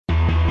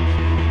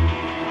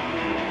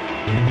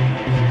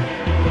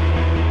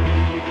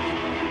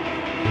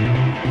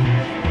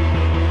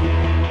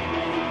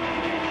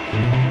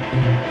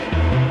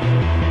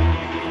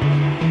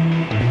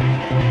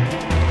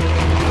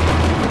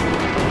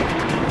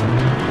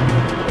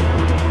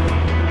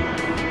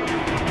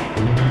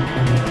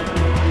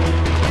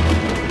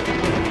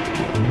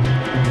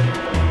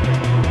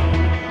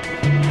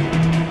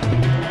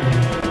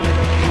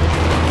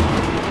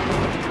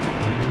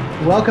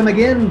Welcome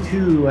again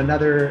to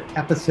another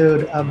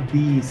episode of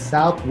the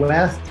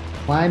Southwest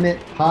Climate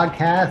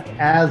Podcast.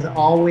 As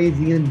always,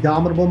 the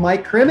indomitable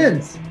Mike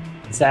Crimmins.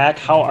 Zach,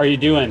 how are you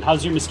doing?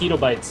 How's your mosquito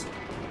bites?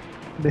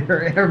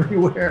 They're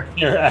everywhere.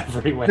 They're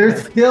everywhere. They're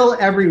still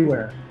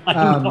everywhere. I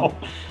know.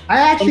 I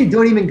actually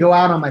don't even go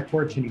out on my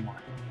porch anymore.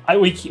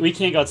 We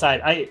can't go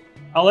outside.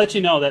 I'll let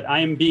you know that I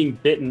am being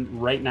bitten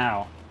right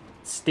now,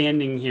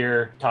 standing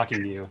here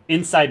talking to you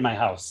inside my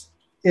house.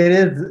 It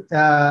is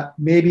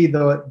maybe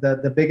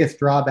the biggest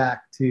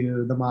drawback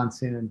to the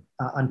monsoon,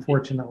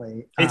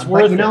 unfortunately. It's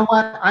worth it. You know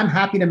what? I'm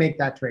happy to make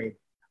that trade.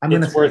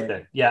 It's worth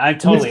it. Yeah, I'm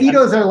totally.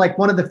 Mosquitoes are like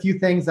one of the few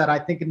things that I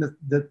think in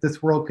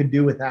this world could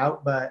do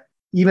without. But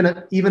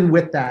even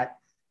with that,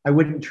 I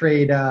wouldn't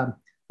trade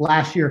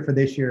last year for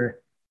this year.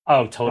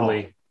 Oh,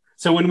 totally.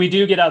 So when we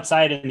do get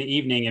outside in the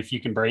evening, if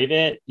you can brave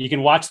it, you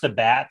can watch the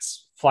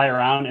bats fly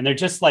around, and they're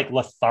just like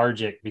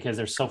lethargic because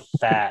they're so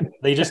fat.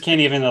 They just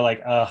can't even. They're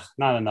like, ugh,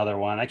 not another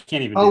one. I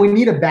can't even. Oh, we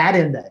need a bat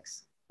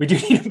index. We do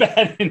need a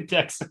bat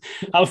index.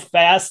 How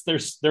fast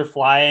they're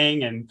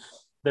flying and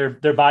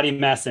their body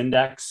mass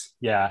index.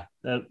 Yeah,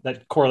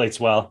 that correlates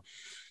well.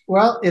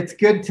 Well, it's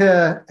good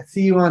to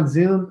see you on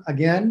Zoom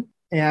again,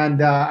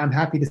 and I'm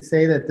happy to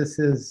say that this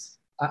is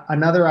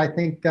another, I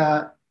think,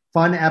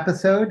 fun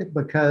episode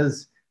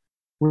because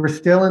we're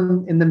still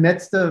in the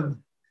midst of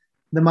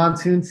the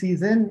monsoon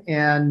season.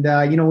 And,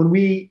 when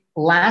we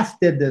last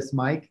did this,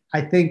 Mike,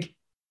 I think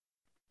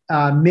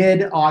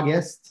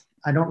mid-August,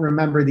 I don't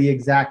remember the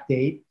exact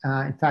date.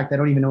 In fact, I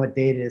don't even know what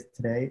date it is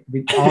today.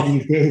 All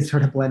these days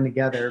sort of blend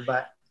together,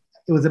 but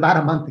it was about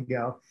a month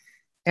ago.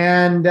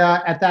 And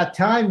at that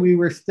time, we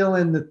were still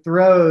in the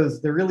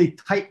throes, the really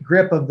tight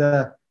grip of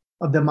the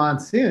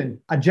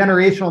monsoon, a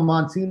generational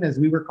monsoon, as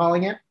we were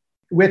calling it,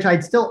 which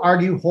I'd still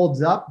argue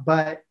holds up,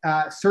 but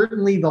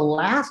certainly the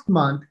last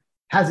month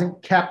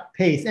hasn't kept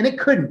pace, and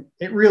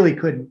it really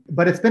couldn't,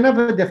 but it's been of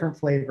a different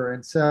flavor.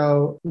 And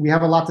so we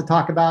have a lot to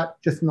talk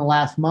about just in the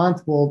last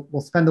month. We'll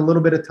spend a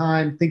little bit of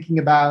time thinking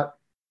about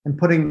and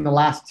putting the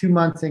last 2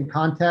 months in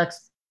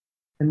context.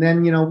 And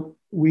then,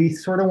 we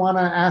sort of want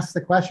to ask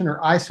the question,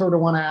 or I sort of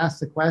want to ask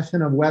the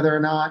question of whether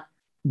or not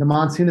the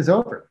monsoon is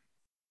over.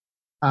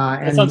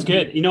 That sounds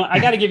good. I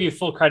got to give you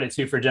full credit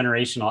too for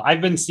generational.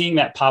 I've been seeing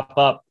that pop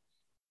up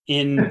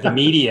in the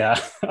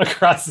media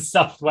across the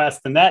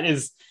Southwest, and that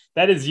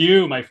is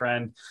you, my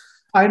friend.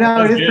 I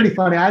know, it is pretty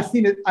funny. I've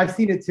seen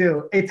it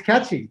too. It's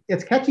catchy,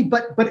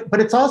 but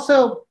it's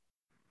also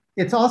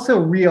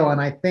real. And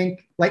I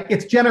think like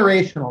it's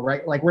generational,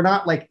 right? Like we're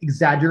not like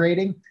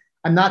exaggerating.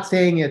 I'm not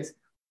saying it's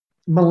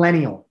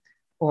millennial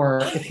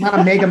or it's not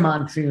a mega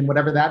monsoon,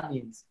 whatever that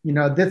means.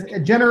 This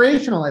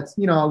generational, it's,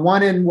 a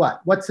one in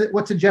what? What's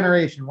a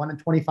generation? 1 in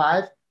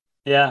 25?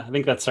 Yeah, I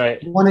think that's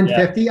right. 1 in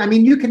 50. I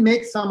mean, you can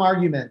make some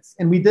arguments,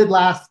 and we did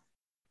last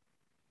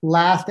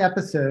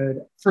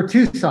episode for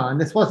Tucson.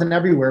 This wasn't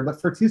everywhere, but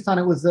for Tucson,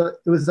 it was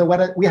the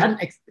wet. We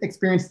hadn't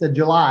experienced a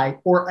July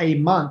or a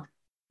month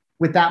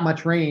with that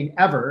much rain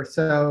ever.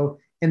 So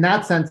in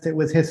that sense, it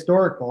was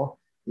historical.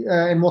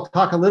 And we'll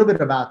talk a little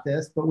bit about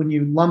this. But when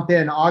you lump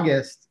in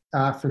August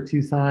for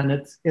Tucson,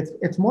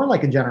 it's more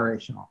like a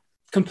generational.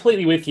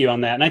 Completely with you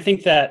on that, and I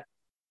think that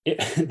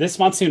this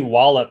monsoon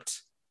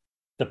walloped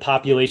the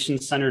population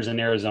centers in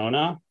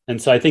Arizona.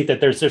 And so I think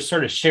that there's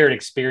sort of shared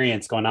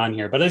experience going on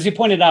here. But as you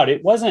pointed out,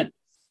 it wasn't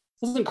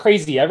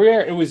crazy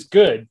everywhere. It was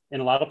good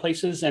in a lot of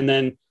places. And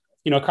then,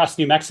 across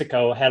New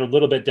Mexico had a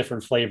little bit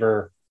different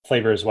flavor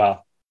as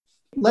well.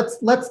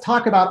 Let's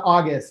talk about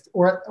August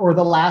or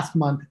the last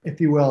month, if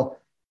you will.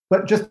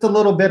 But just a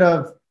little bit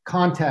of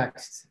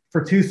context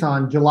for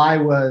Tucson. July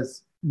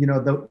was,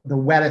 the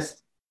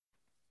wettest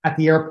at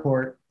the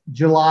airport.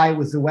 July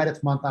was the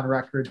wettest month on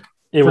record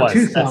for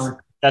Tucson.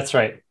 That's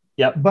right.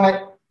 Yep.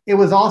 But it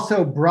was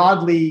also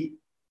broadly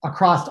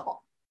across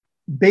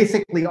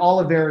basically all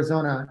of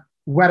Arizona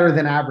wetter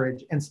than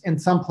average, and in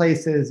some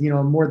places,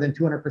 more than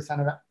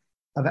 200%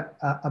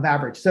 of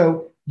average.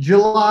 So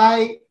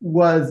July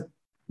was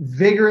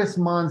vigorous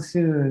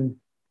monsoon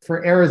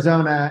for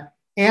Arizona,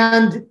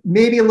 and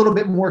maybe a little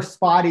bit more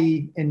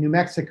spotty in New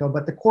Mexico,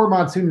 but the core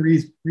monsoon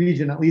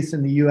region, at least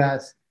in the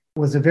U.S.,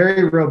 was a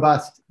very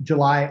robust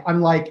July,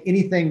 unlike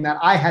anything that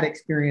I had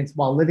experienced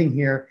while living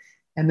here.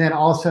 And then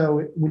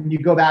also, when you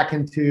go back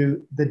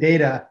into the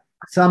data,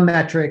 some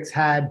metrics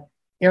had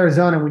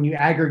Arizona, when you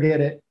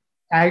aggregate it,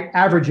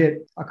 average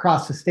it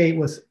across the state,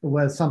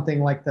 was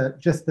something like the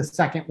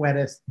second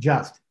wettest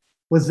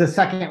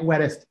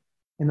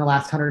in the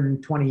last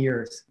 120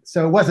 years.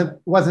 So it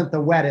wasn't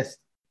the wettest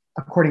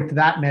according to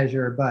that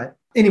measure. But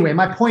anyway,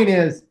 my point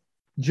is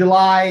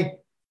July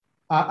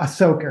a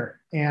soaker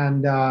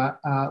and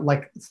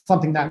like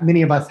something that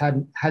many of us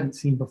hadn't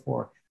seen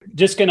before.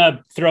 Just going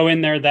to throw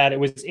in there that it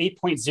was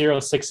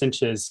 8.06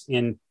 inches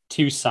in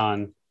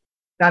Tucson.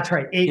 That's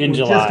right. In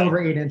July. Just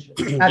over 8 inches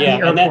at the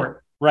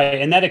airport.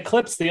 And that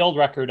eclipsed the old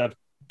record of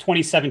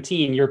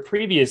 2017. Your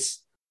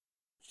previous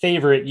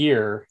favorite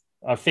year,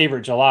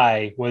 favorite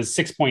July, was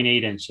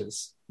 6.8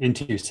 inches in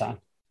Tucson.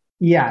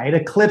 Yeah, it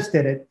eclipsed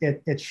it.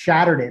 It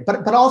shattered it.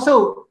 But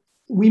also,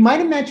 we might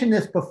have mentioned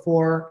this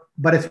before,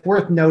 but it's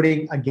worth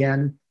noting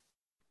again,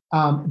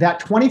 that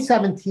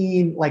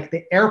 2017, like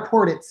the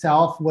airport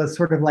itself was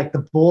sort of like the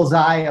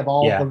bullseye of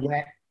all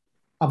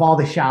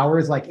the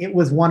showers. Like it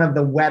was one of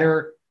the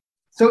wetter.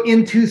 So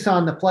in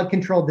Tucson, the flood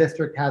control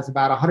district has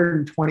about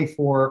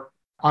 124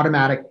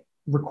 automatic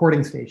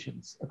recording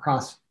stations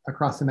across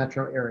the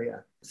metro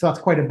area. So that's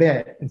quite a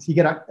bit. And so you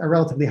get a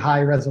relatively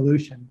high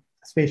resolution,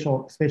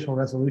 spatial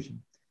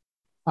resolution.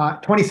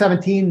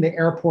 2017, the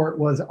airport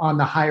was on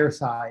the higher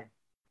side.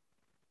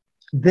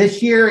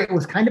 This year, it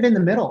was kind of in the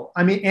middle.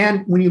 I mean,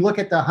 and when you look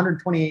at the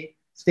 128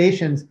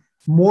 stations,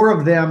 more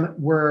of them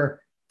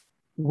were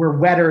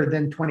wetter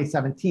than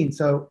 2017.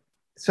 So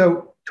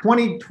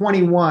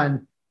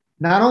 2021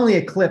 not only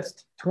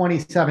eclipsed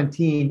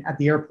 2017 at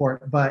the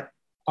airport, but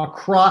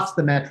across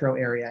the metro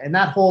area. And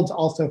that holds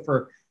also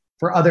for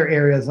other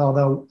areas,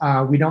 although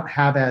we don't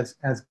have as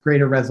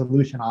great a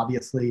resolution,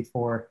 obviously,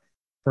 for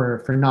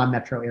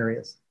non-metro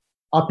areas.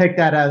 I'll take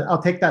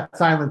that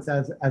silence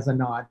as a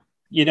nod.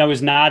 I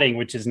was nodding,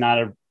 which is not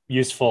a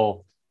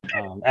useful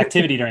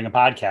activity during a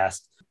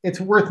podcast. It's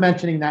worth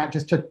mentioning that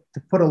just to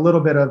put a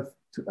little bit of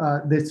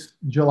this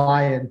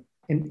July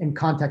in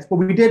context. But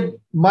we did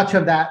much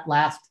of that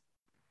last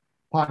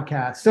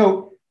podcast.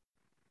 So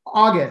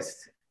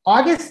August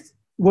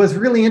was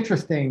really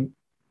interesting.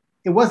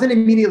 It wasn't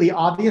immediately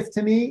obvious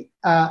to me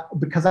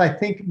because I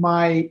think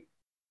my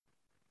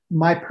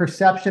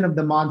perception of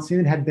the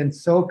monsoon had been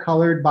so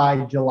colored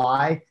by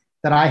July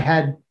that I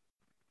had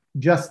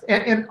just,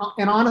 and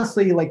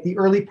honestly, like the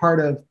early part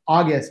of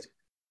August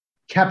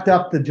kept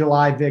up the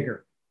July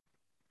vigor,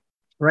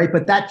 right?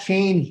 But that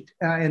changed.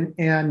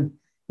 And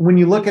when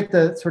you look at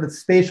the sort of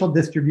spatial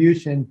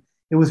distribution,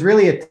 it was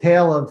really a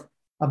tale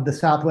of the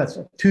Southwest,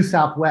 two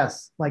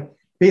Southwests, like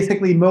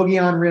basically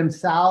Mogollon Rim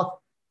South,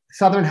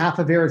 southern half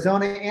of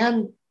Arizona,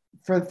 and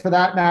for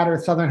that matter,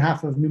 southern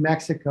half of New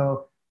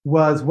Mexico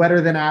was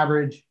wetter than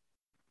average,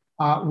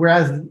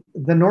 whereas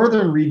the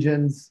northern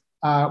regions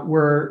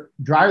were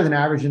drier than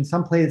average, in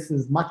some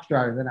places much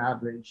drier than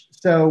average.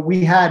 So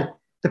we had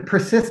the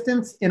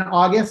persistence in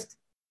August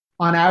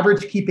on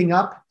average keeping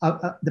up,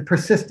 the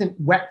persistent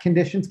wet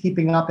conditions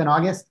keeping up in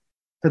August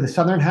for the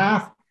southern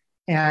half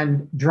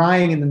and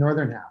drying in the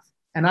northern half.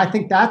 And I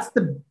think that's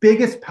the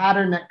biggest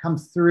pattern that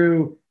comes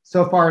through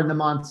so far in the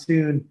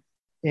monsoon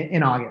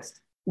in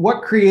August.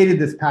 What created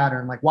this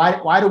pattern? Like,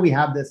 why do we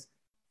have this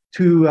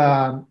two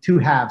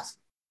halves?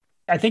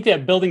 I think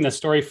that building the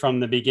story from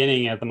the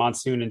beginning of the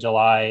monsoon in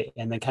July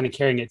and then kind of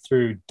carrying it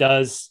through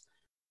does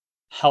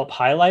help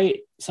highlight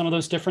some of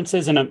those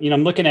differences. And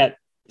I'm looking at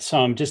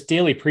some just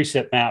daily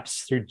precip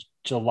maps through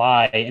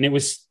July, and it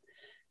was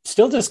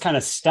still just kind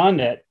of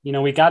stunned at,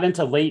 we got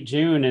into late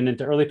June and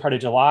into early part of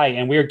July,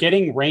 and we were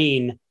getting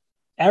rain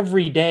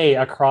every day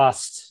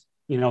across,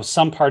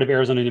 some part of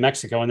Arizona, New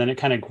Mexico. And then it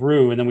kind of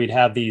grew, and then we'd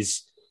have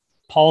these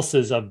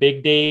pulses of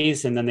big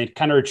days, and then they'd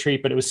kind of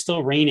retreat, but it was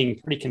still raining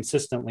pretty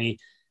consistently.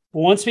 But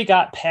once we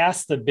got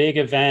past the big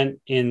event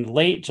in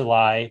late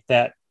July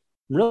that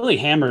really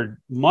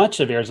hammered much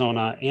of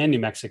Arizona and New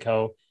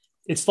Mexico,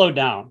 it slowed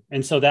down.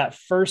 And so that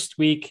first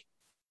week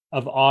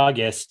of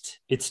August,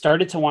 it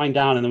started to wind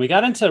down. And then we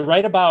got into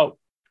right about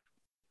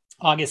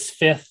August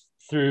 5th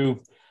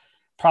through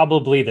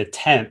probably the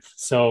 10th.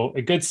 So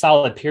a good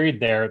solid period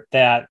there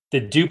that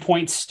the dew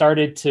points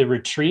started to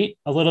retreat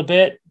a little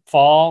bit,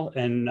 fall,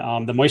 and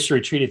the moisture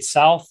retreated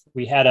south.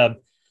 We had a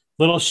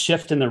little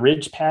shift in the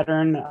ridge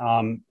pattern,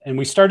 and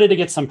we started to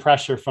get some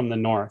pressure from the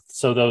north.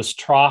 So those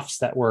troughs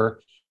that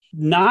were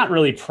not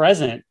really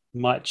present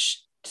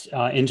much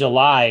in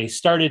July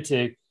started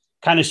to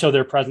kind of show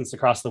their presence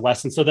across the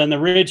west. And so then the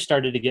ridge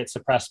started to get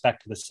suppressed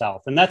back to the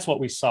south. And that's what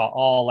we saw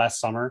all last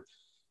summer.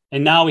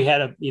 And now we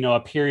had a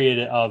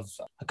period of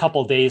a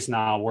couple of days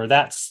now where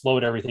that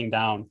slowed everything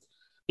down.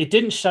 It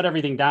didn't shut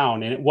everything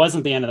down, and it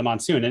wasn't the end of the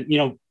monsoon.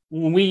 And,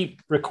 when we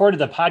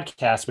recorded the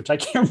podcast, which I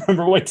can't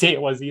remember what day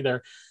it was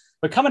either,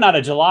 but coming out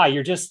of July,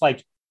 you're just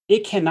like,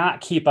 it cannot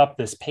keep up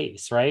this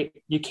pace, right?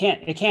 It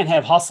can't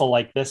have hustle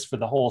like this for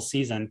the whole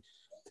season.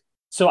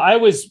 So I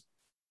was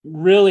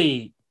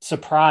really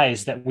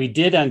surprised that we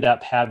did end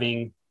up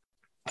having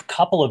a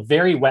couple of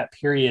very wet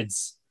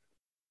periods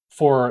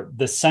for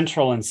the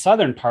central and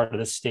southern part of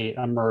the state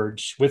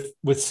emerge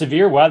with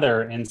severe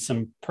weather and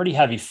some pretty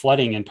heavy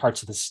flooding in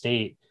parts of the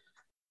state.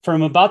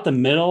 From about the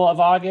middle of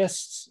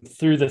August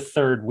through the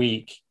third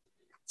week,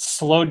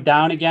 slowed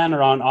down again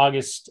around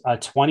August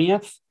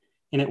 20th.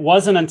 And it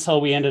wasn't until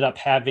we ended up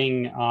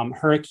having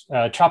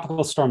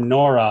Tropical Storm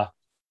Nora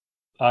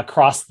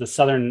across the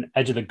southern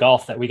edge of the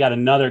Gulf that we got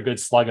another good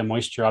slug of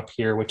moisture up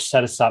here, which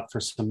set us up for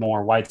some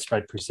more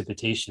widespread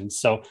precipitation.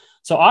 So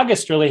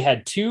August really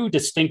had two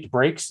distinct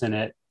breaks in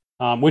it,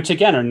 which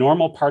again are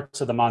normal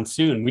parts of the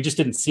monsoon. We just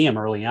didn't see them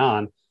early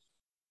on.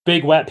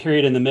 Big wet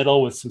period in the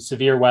middle with some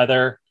severe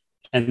weather,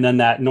 and then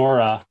that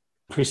Nora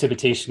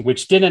precipitation,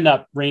 which did end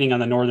up raining on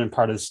the northern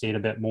part of the state a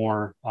bit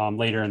more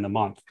later in the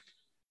month.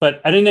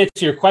 But I didn't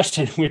answer your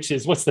question, which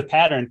is what's the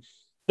pattern?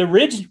 The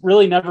ridge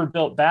really never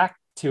built back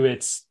to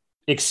its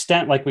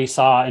extent like we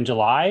saw in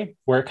July,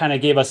 where it kind of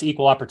gave us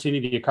equal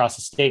opportunity across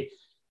the state.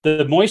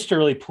 The moisture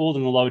really pooled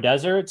in the low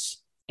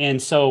deserts.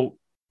 And so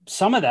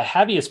some of the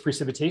heaviest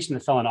precipitation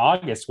that fell in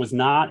August was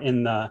not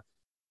in the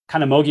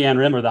kind of Mogollon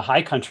Rim or the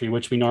high country,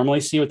 which we normally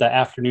see with the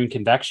afternoon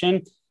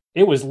convection.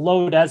 It was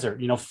low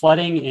desert,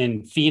 flooding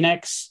in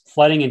Phoenix,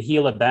 flooding in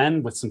Gila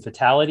Bend with some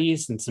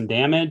fatalities and some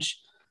damage,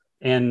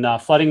 and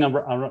flooding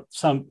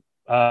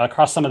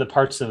across some of the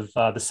parts of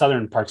the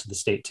southern parts of the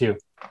state too.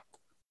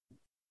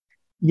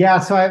 Yeah,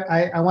 so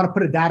I want to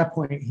put a data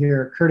point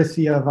here,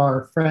 courtesy of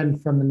our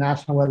friend from the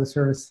National Weather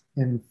Service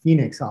in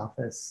Phoenix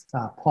office,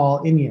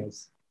 Paul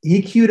Inez.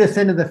 He cued us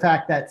into the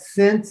fact that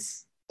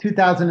since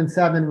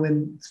 2007,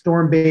 when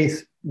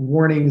storm-based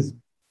warnings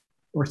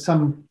or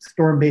some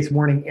storm-based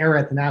warning era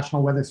at the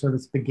National Weather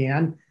Service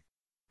began,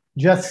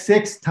 just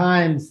 6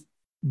 times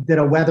did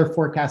a weather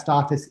forecast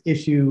office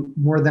issue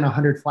more than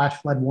 100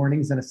 flash flood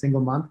warnings in a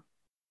single month.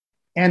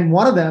 And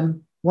one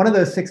of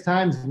those 6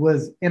 times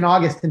was in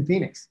August in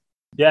Phoenix.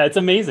 Yeah, it's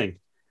amazing.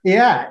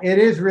 Yeah, it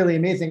is really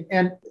amazing.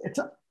 And it's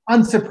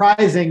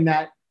unsurprising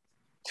that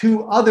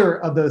 2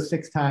 other of those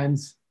 6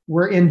 times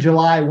were in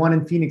July, one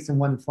in Phoenix and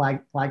one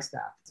in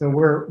Flagstaff. So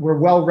we're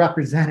well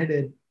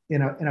represented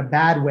in a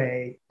bad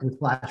way with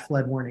flash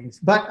flood warnings.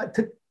 But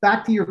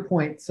back to your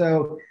point,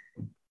 so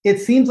it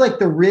seems like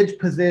the ridge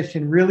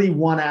position really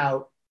won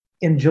out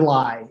in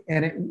July,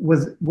 and it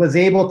was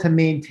able to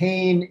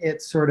maintain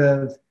its sort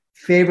of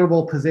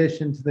favorable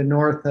position to the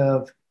north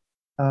of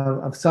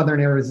southern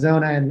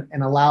Arizona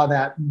and allow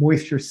that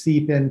moisture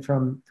seep in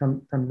from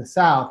the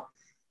south.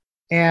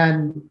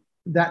 And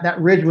that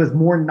ridge was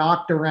more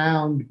knocked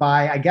around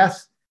by, I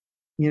guess,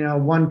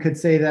 one could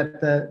say that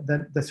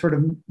the sort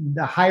of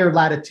the higher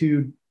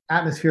latitude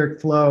atmospheric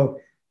flow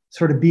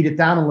sort of beat it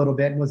down a little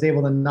bit and was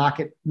able to knock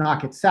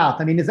it south.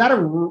 I mean, is that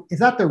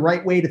the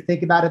right way to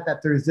think about it?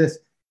 That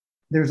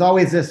there's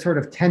always this sort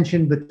of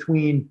tension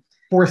between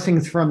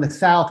forcings from the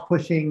south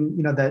pushing,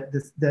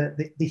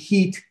 the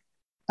heat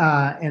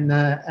and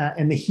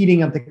the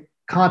heating of the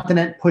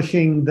continent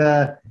pushing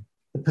the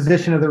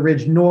position of the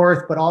ridge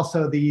north, but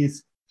also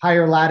these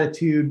higher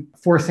latitude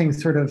forcing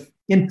sort of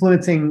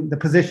influencing the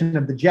position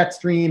of the jet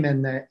stream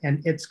and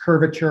its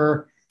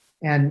curvature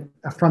and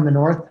from the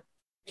north.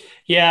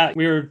 Yeah,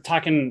 we were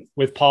talking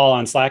with Paul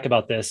on Slack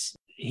about this.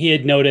 He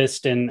had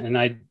noticed, and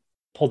I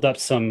pulled up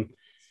some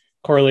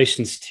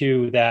correlations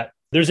too, that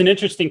there's an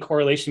interesting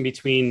correlation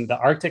between the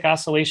Arctic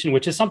Oscillation,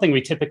 which is something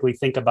we typically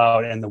think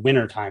about in the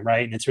wintertime,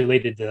 right? And it's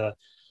related to the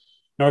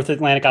North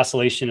Atlantic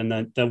Oscillation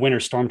and the winter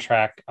storm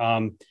track.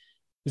 It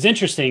was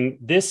interesting.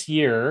 This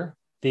year,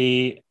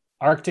 the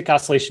Arctic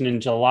Oscillation in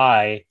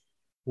July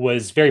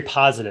was very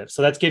positive.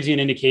 So that gives you an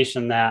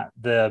indication that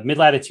the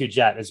mid-latitude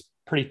jet is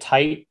pretty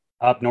tight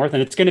up north,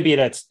 and it's going to be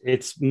at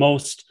its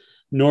most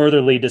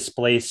northerly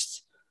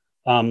displaced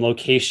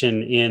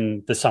location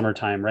in the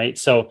summertime, right?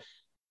 So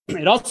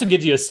it also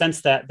gives you a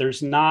sense that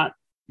there's not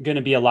going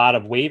to be a lot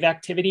of wave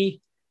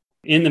activity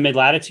in the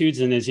mid-latitudes,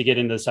 and as you get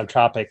into the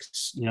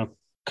subtropics,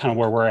 kind of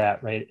where we're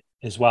at, right,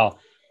 as well.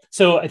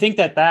 So I think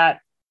that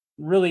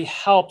really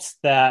helps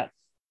that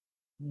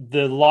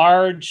the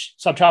large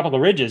subtropical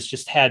ridges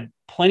just had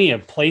plenty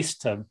of place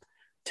to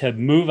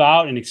move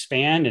out and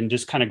expand and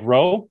just kind of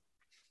grow.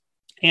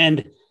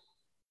 And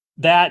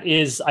that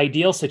is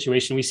ideal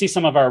situation. We see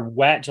some of our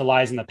wet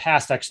Julys in the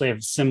past actually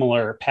have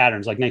similar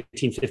patterns, like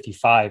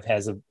 1955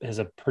 has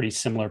a pretty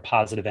similar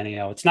positive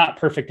NAO. It's not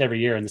perfect every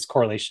year, and this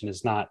correlation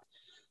it's not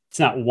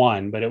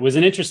one, but it was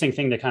an interesting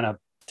thing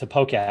to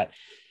poke at.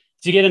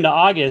 As you get into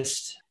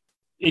August,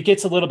 it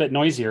gets a little bit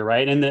noisier,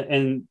 right?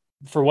 And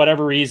for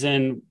whatever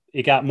reason,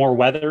 it got more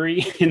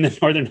weathery in the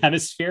northern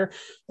hemisphere,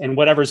 and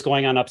whatever's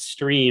going on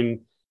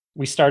upstream,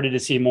 we started to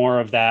see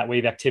more of that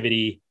wave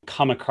activity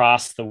come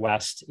across the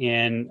west.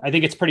 And I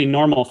think it's pretty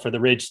normal for the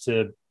ridge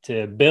to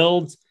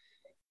build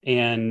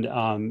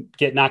and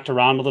get knocked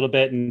around a little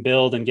bit and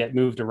build and get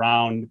moved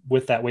around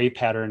with that wave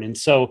pattern. And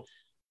so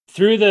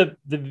through the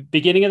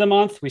beginning of the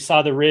month, we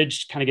saw the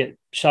ridge kind of get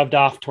shoved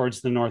off towards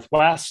the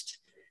northwest.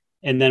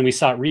 And then we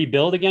saw it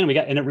rebuild again.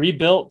 And it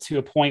rebuilt to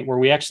a point where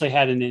we actually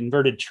had an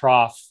inverted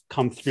trough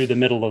come through the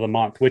middle of the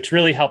month, which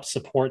really helped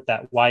support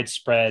that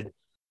widespread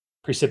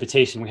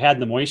precipitation. We had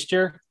the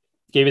moisture,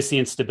 gave us the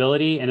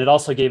instability, and it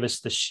also gave us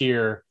the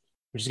shear,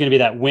 which is going to be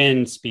that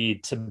wind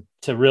speed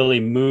to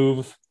really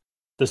move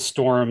the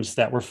storms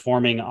that were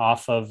forming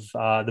off of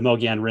the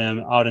Mogollon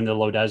Rim out into the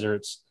low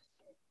deserts,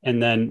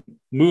 and then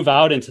move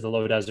out into the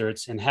low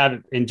deserts and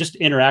just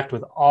interact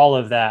with all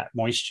of that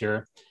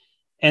moisture.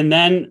 And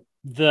then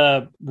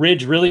the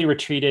ridge really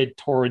retreated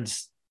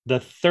towards the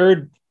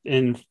third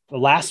and the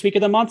last week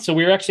of the month. So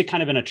we were actually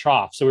kind of in a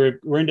trough. So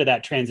we're into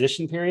that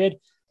transition period.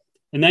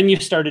 And then you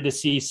started to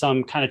see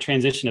some kind of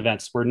transition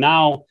events where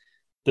now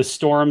the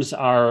storms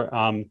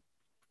are,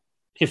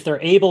 if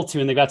they're able to,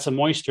 and they've got some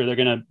moisture, they're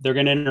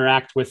going to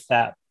interact with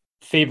that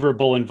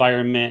favorable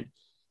environment.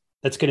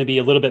 That's going to be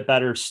a little bit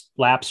better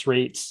lapse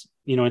rates,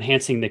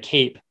 enhancing the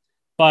Cape,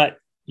 but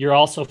you're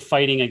also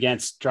fighting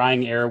against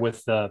drying air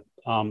with the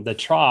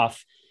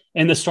trough,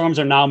 and the storms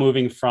are now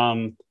moving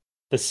from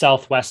the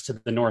southwest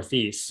to the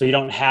northeast. So you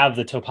don't have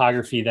the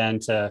topography then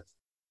to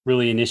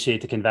really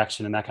initiate the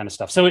convection and that kind of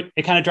stuff. So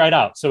it kind of dried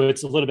out. So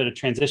it's a little bit of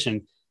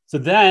transition. So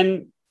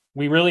then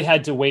we really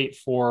had to wait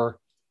for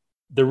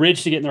the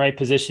ridge to get in the right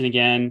position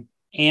again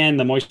and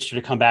the moisture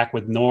to come back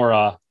with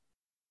Nora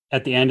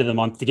at the end of the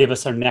month to give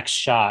us our next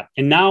shot.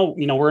 And now,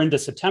 we're into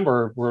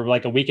September, we're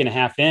like a week and a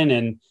half in,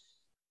 and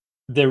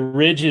the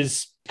ridge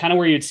is kind of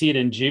where you'd see it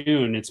in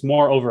June. It's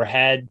more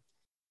overhead.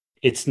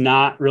 It's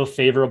not real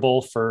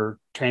favorable for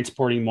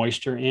transporting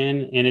moisture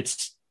in. And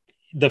it's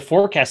the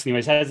forecast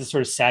anyways has this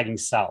sort of sagging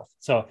south.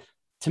 So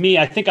to me,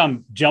 I think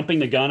I'm jumping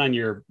the gun on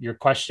your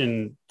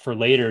question for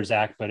later,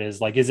 Zach, but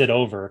is it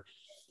over?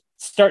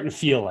 It's starting to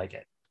feel like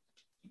it.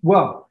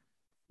 Whoa.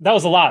 That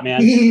was a lot,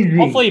 man.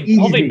 Hopefully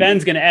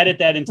Ben's going to edit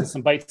that into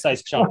some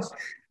bite-sized chunks.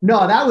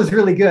 No, that was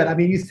really good. I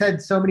mean, you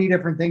said so many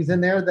different things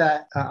in there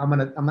that I'm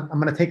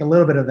gonna take a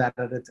little bit of that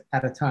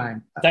at a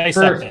time.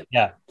 Dissect it.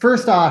 Yeah.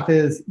 First off,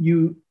 is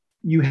you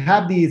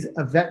have these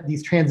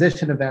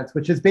transition events,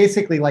 which is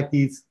basically like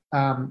these.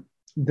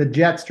 The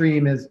jet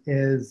stream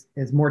is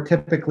more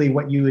typically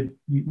what you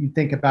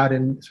think about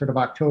in sort of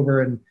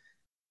October and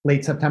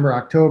late September,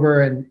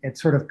 October, and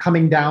it's sort of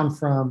coming down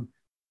from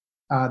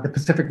the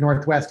Pacific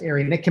Northwest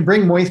area, and it can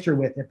bring moisture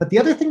with it. But the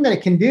other thing that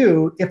it can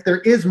do, if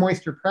there is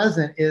moisture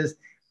present, is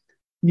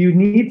you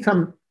need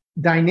some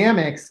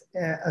dynamics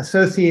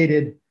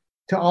associated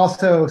to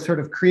also sort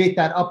of create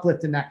that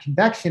uplift in that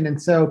convection.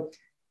 And so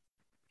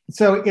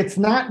it's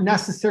not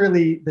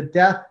necessarily the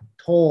death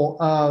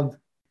toll of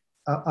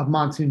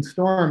monsoon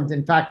storms.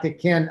 In fact, it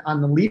can,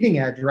 on the leading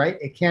edge, right,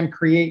 it can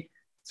create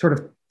sort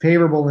of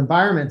favorable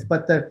environments.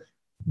 But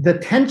the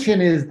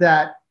tension is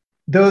that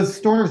those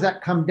storms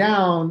that come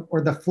down, or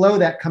the flow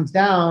that comes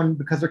down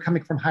because they're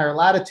coming from higher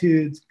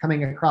latitudes,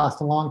 coming across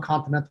the long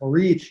continental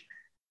reach,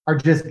 are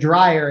just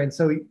drier. And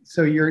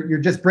so you're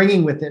just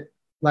bringing with it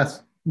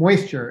less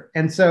moisture.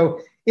 And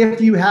so if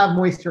you have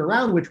moisture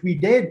around, which we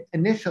did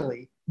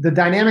initially, the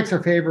dynamics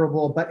are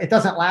favorable, but it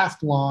doesn't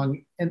last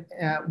long and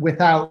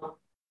without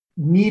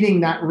needing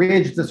that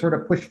ridge to sort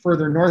of push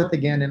further north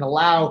again and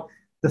allow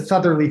the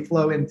southerly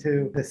flow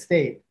into the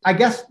state. I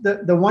guess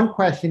the one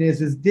question is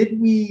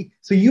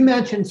so you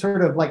mentioned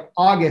sort of like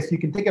August. You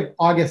can think of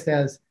August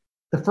as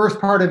the first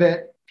part of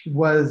it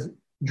was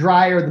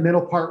drier, the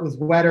middle part was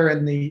wetter,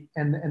 and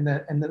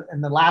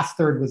the last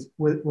third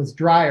was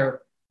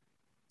drier.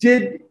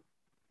 Did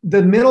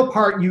the middle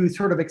part you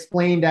sort of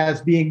explained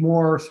as being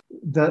more,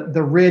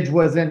 the ridge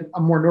was in a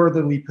more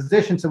northerly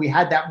position, so we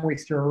had that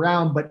moisture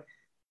around,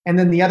 and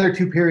then the other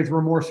two periods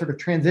were more sort of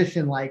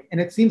transition-like.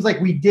 And it seems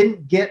like we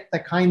didn't get the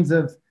kinds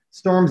of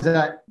storms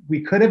that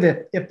we could have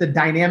if the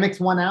dynamics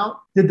won out.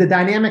 Did the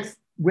dynamics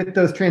with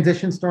those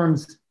transition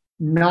storms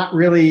not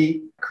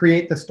really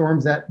create the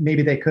storms that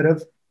maybe they could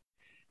have?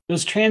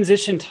 Those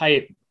transition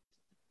type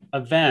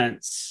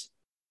events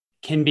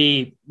can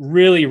be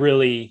really,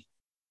 really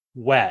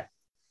wet.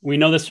 We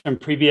know this from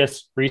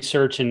previous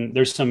research, and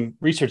there's some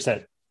research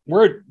that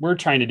we're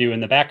trying to do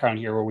in the background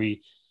here where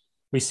we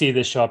see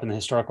this show up in the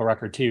historical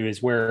record too,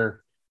 is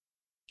where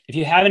if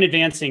you have an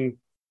advancing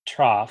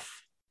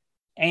trough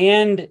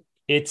and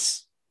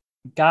it's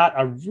got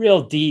a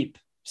real deep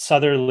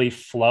southerly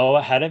flow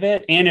ahead of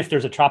it, and if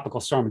there's a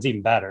tropical storm, it's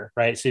even better,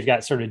 right? So you've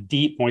got sort of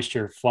deep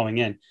moisture flowing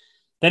in,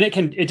 then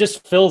it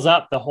just fills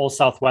up the whole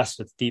Southwest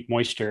with deep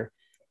moisture.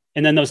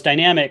 And then those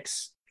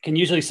dynamics can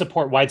usually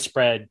support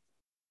widespread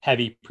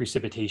heavy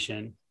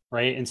precipitation,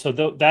 right? And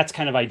so that's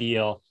kind of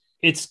ideal.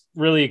 It's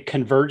really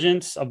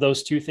convergence of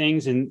those two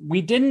things. And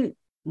we didn't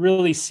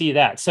really see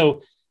that.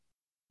 So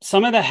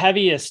some of the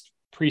heaviest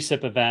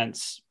precip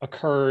events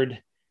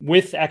occurred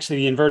with actually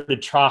the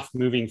inverted trough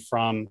moving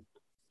from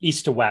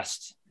east to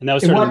west. And that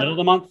was sort of the middle of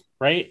the month,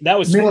 right? That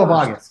was middle of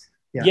August.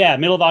 Yeah,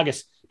 middle of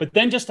August. But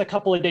then just a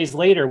couple of days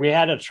later, we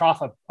had a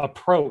trough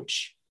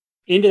approach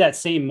into that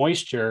same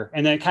moisture,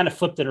 and then it kind of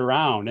flipped it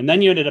around. And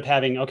then you ended up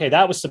having,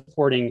 that was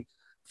supporting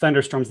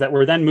thunderstorms that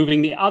were then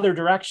moving the other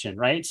direction,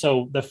 right?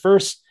 So the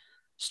first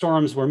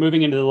storms were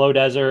moving into the low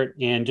desert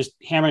and just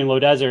hammering low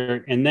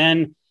desert. And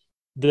then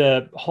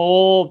the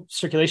whole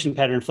circulation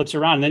pattern flips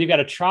around. And then you've got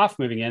a trough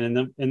moving in,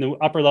 and the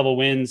upper level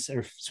winds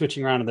are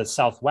switching around to the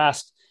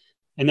southwest.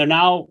 And they're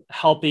now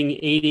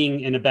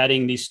aiding and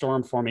abetting the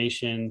storm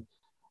formation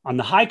on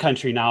the high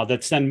country now,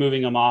 that's then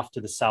moving them off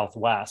to the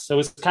southwest. So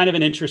it's kind of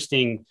an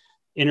interesting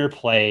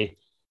interplay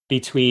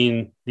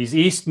between these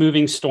east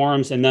moving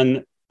storms, and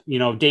then,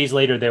 days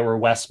later there were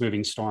west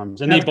moving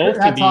storms. And that's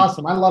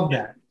awesome. I love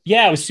that.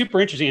 Yeah, it was super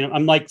interesting.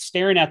 I'm like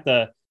staring at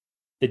the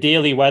the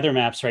daily weather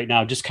maps right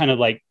now, just kind of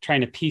like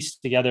trying to piece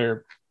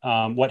together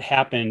what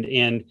happened.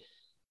 And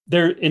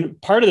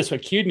part of this,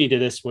 what cued me to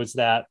this was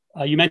that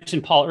you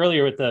mentioned, Paul,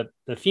 earlier with the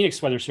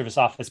Phoenix Weather Service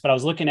office, but I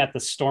was looking at the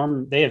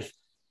storm. They have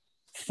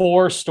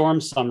 4 storm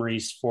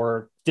summaries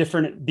for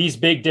these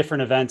big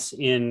different events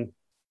in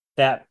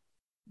that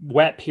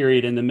wet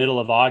period in the middle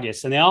of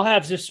August. And they all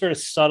have just sort of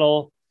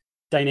subtle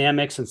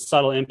dynamics and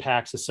subtle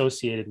impacts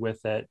associated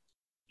with it.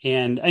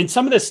 And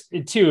some of this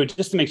too,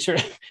 just to make sure,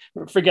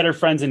 forget our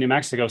friends in New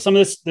Mexico, some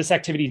of this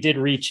activity did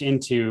reach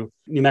into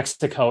New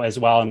Mexico as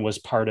well and was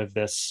part of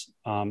this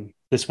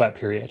wet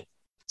period.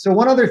 So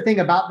one other thing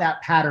about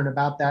that pattern,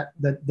 about that,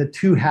 the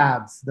two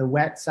halves, the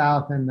wet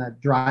south and the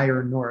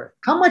drier north,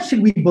 how much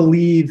should we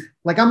believe?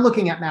 Like, I'm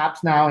looking at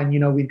maps now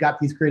and, we've got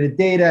these graded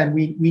data, and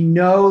we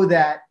know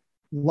that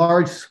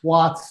large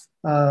swaths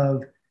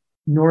of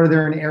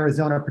northern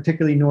Arizona,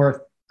 particularly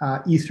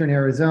eastern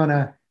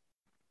Arizona,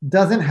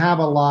 doesn't have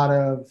a lot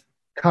of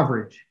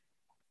coverage,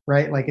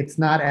 right? Like, it's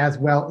not as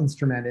well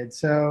instrumented.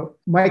 So,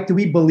 Mike, do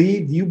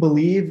you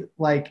believe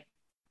like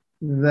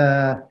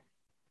that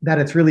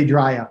it's really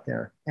dry up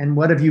there? And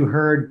what have you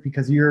heard?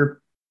 Because you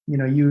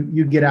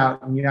get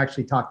out and you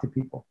actually talk to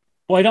people.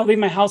 Well, I don't leave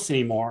my house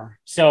anymore.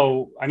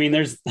 So, I mean,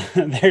 there's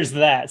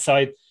that. So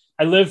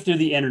I live through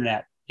the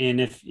internet, and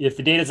if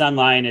the data's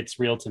online, it's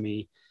real to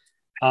me.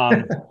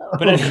 But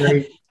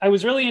I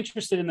was really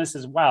interested in this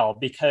as well,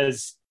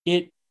 because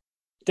it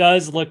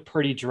does look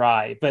pretty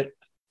dry, but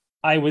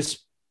I was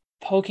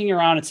poking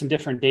around at some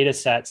different data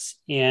sets,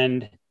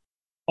 and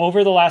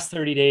over the last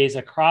 30 days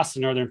across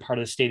the northern part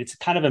of the state, it's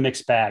kind of a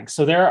mixed bag.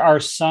 So there are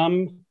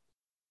some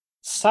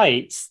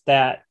sites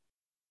that,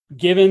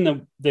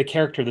 given the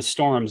character of the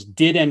storms,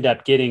 did end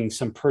up getting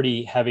some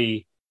pretty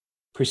heavy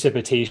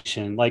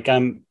precipitation.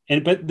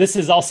 But this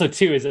is also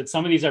too, is that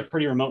some of these are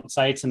pretty remote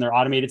sites and they're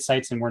automated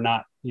sites, and we're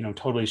not,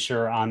 totally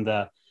sure on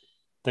the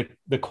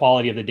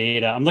quality of the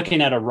data. I'm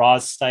looking at a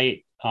RAWS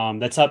site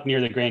that's up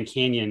near the Grand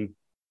Canyon.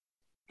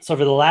 So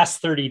for the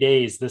last 30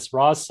 days, this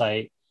RAWS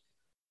site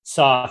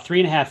saw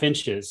 3.5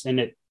 inches, and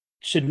it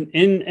should,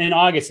 in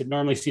August, it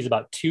normally sees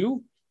about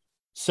 2.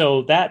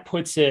 So that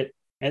puts it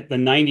at the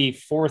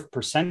 94th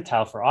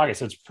percentile for August.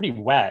 So it's pretty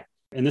wet.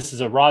 And this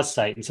is a RAWS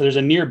site. And so there's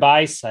a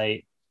nearby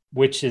site,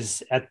 which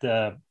is at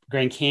the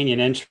Grand Canyon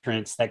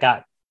entrance, that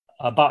got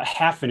about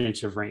 0.5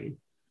 inch of rain.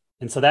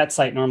 And so that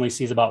site normally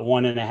sees about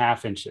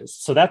 1.5 inches.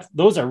 So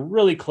those are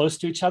really close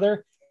to each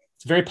other.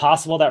 It's very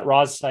possible that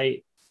RAWS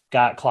site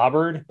got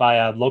clobbered by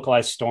a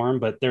localized storm,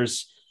 but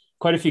there's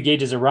quite a few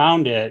gauges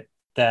around it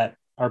that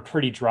are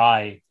pretty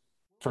dry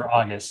for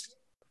August.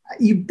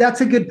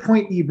 That's a good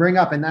point that you bring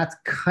up. And that's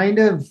kind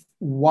of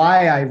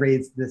why I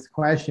raised this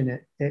question.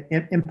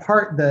 In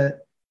part,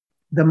 the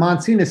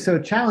monsoon is so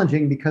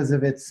challenging because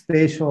of its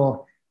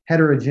spatial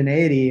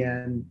heterogeneity,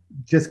 and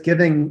just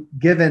given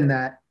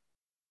that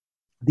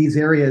these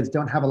areas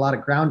don't have a lot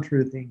of ground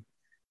truthing,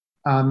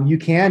 you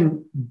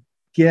can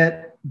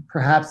get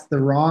perhaps the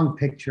wrong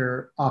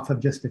picture off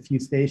of just a few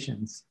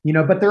stations,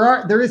 but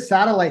there is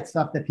satellite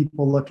stuff that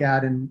people look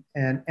at,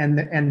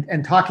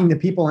 and talking to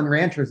people and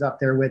ranchers up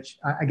there, which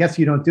I guess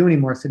you don't do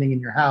anymore sitting in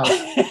your house.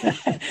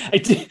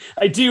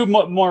 I do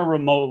more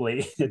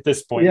remotely at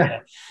this point. Yeah.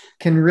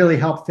 Can really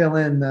help fill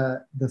in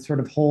the sort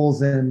of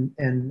holes in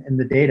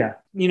the data.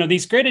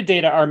 These graded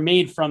data are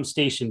made from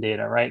station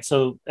data, right?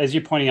 So as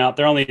you're pointing out,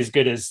 they're only as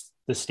good as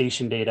the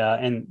station data.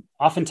 And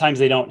oftentimes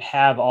they don't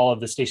have all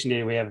of the station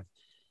data we have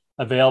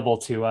available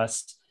to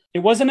us. It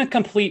wasn't a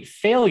complete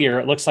failure,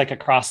 it looks like,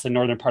 across the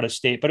northern part of the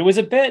state, but it was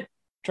a bit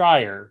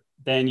drier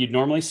than you'd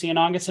normally see in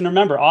August. And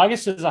remember,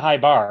 August is a high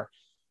bar.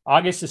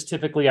 August is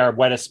typically our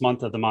wettest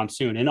month of the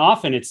monsoon. And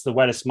often it's the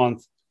wettest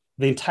month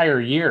the entire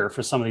year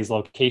for some of these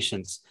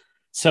locations.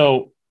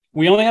 So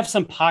we only have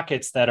some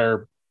pockets that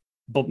are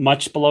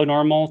much below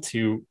normal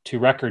to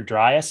record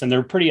driest, and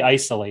they're pretty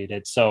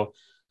isolated. So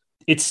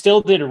it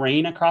still did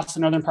rain across the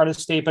northern part of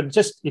the state, but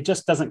it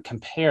just doesn't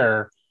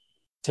compare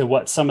to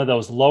what some of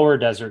those lower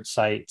desert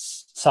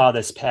sites saw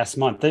this past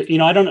month. I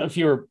don't know if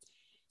you were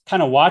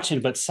kind of watching,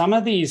 but some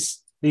of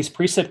these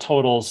precip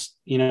totals,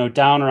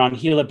 down around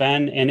Gila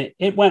Bend, and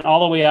it went all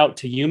the way out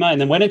to Yuma, and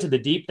then went into the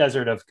deep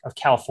desert of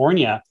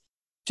California.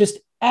 Just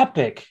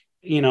epic,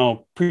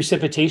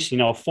 precipitation,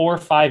 4 or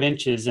 5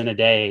 inches in a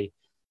day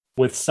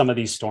with some of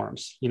these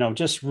storms,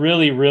 just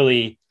really,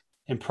 really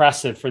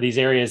impressive for these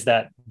areas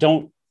that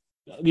don't,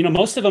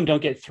 most of them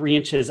don't get 3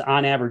 inches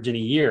on average in a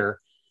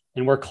year.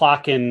 And we're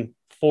clocking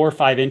 4 or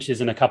 5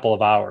 inches in a couple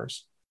of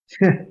hours.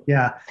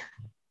 Yeah,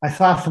 I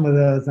saw some of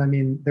those. I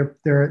mean,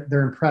 they're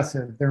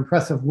impressive. They're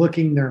impressive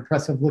looking. They're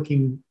impressive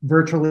looking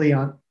virtually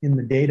in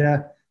the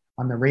data,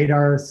 on the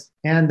radars,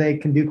 and they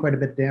can do quite a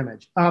bit of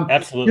damage.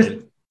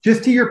 Absolutely.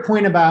 Just to your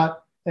point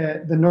about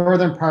the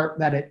northern part,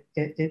 that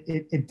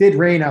it did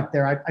rain up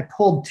there. I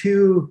pulled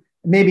 2,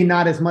 maybe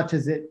not as much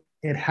as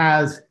it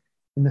has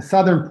in the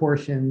southern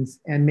portions,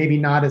 and maybe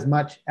not as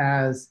much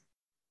as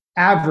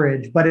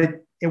average, but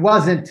it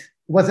wasn't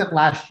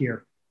last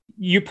year.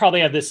 You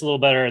probably have this a little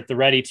better at the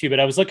ready too, but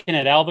I was looking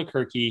at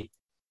Albuquerque,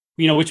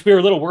 which we were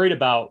a little worried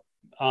about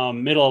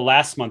middle of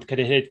last month, because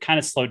it had kind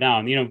of slowed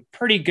down.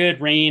 Pretty good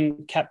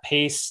rain, kept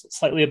pace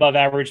slightly above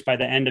average by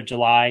the end of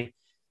July.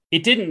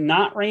 It didn't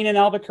not rain in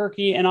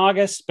Albuquerque in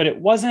August, but it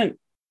wasn't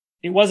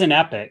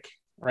epic,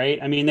 right?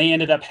 I mean, they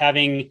ended up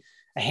having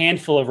a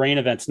handful of rain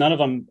events. None of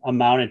them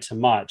amounted to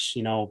much,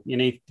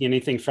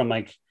 anything from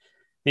like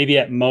maybe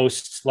at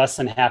most less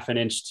than half an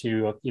inch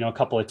to, a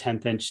couple of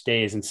 10th inch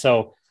days. And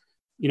so,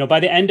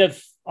 by the end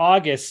of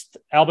August,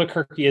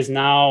 Albuquerque is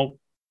now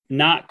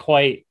not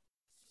quite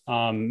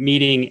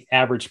meeting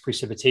average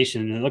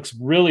precipitation. And it looks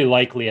really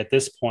likely at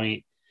this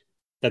point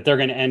that they're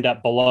going to end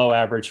up below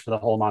average for the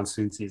whole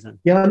monsoon season.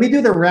 Yeah, let me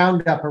do the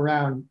roundup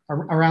around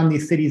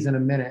these cities in a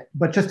minute.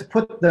 But just to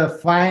put the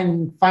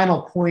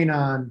final point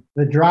on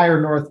the drier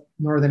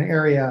northern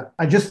area,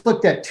 I just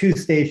looked at two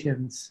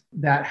stations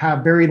that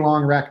have very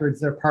long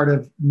records. They're part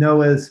of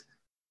NOAA's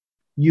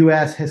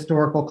U.S.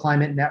 Historical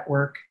Climate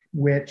Network,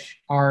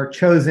 which are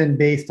chosen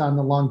based on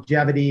the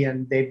longevity,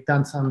 and they've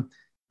done some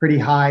pretty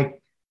high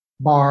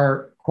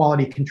bar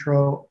quality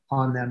control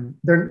on them.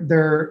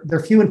 They're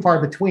few and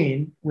far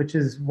between, which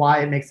is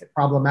why it makes it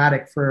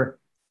problematic for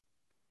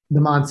the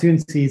monsoon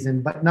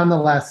season. But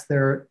nonetheless,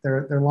 they're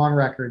long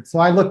records. So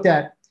I looked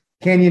at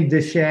Canyon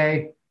de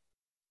Chelly,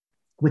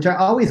 which I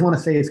always want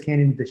to say is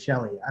Canyon de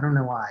Chelly. I don't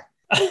know why.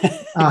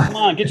 Come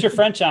on, get your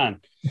French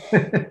on.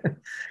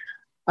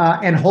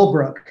 And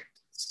Holbrook.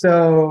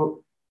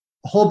 So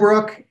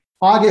Holbrook,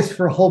 August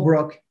for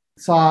Holbrook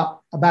saw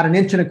about 1.25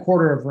 inches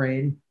of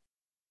rain,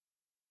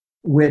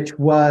 which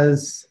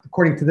was,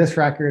 according to this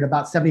record,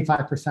 about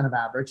 75% of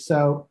average.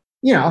 So,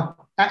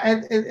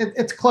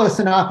 it's close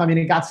enough. I mean,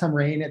 it got some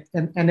rain,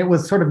 and it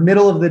was sort of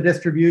middle of the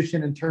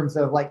distribution in terms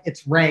of like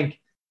its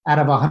rank out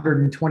of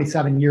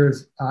 127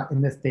 years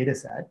in this data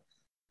set.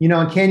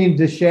 And Canyon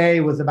de Chelly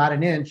was about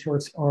 1 inch or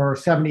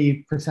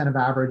 70% of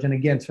average. And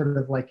again, sort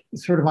of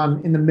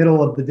in the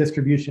middle of the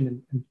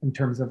distribution in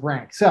terms of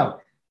rank.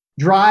 So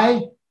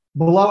dry,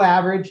 below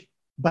average,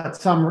 but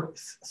some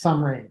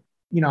rain.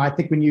 I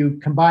think when you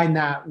combine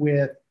that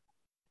with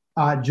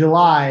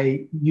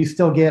July, you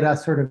still get a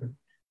sort of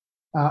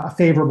a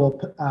favorable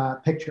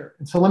picture.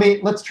 And so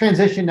let's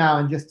transition now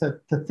and just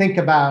to think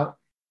about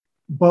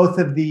both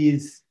of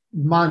these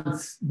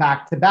months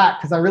back to back,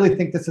 because I really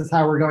think this is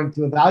how we're going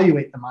to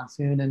evaluate the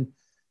monsoon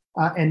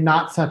and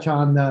not such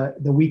on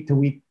the week to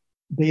week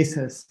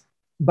basis.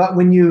 But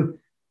when you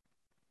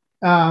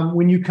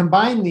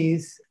combine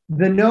these,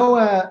 the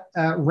NOAA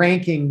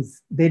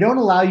rankings, they don't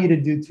allow you to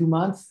do 2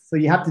 months. So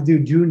you have to do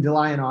June,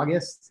 July, and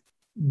August.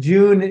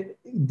 We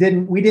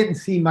didn't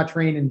see much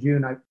rain in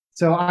June.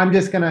 So I'm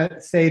just going to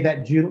say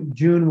that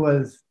June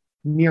was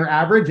near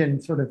average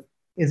and sort of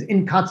is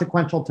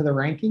inconsequential to the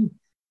ranking.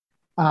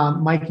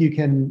 Mike, you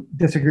can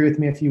disagree with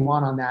me if you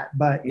want on that.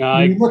 But no,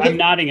 I'm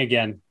nodding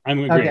again.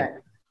 I'm agreeing. Okay.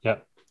 Yeah.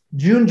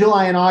 June,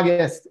 July, and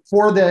August,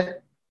 for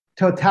the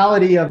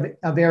totality of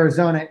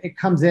Arizona, it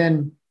comes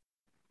in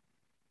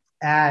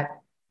at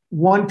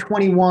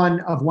 121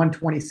 of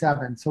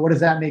 127. So what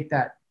does that make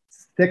that?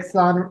 Sixth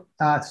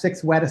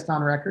wettest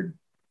on record?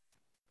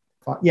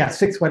 Yeah,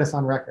 sixth wettest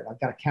on record.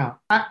 I've got to count.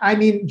 I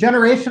mean,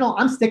 generational,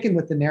 I'm sticking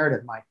with the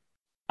narrative, Mike.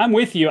 I'm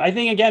with you. I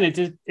think, again,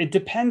 it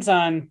depends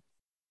on...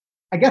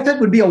 I guess that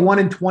would be a 1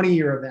 in 20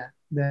 year event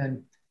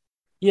then.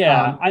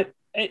 Yeah.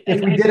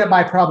 If we did it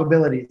by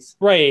probabilities.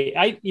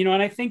 Right.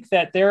 And I think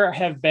that there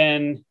have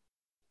definitely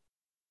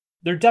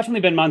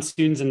been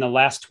monsoons in the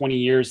last 20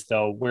 years,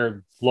 though,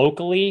 where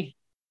locally,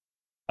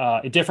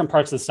 in different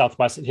parts of the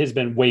Southwest, it has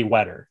been way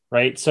wetter,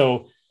 right?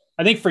 So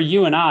I think for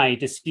you and I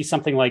to see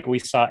something like we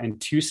saw in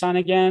Tucson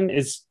again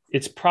it's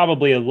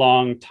probably a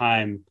long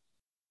time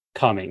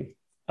coming,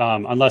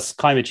 unless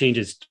climate change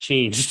has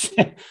changed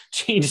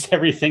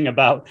everything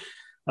about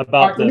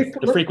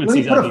the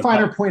frequencies. Let me put a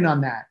finer point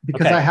on that,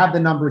 because I have the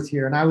numbers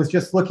here, and I was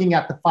just looking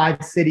at the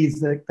 5 cities,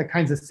 the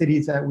kinds of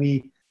cities that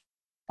we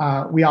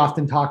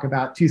often talk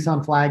about: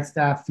 Tucson,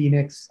 Flagstaff,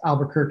 Phoenix,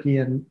 Albuquerque,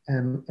 and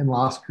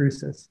Las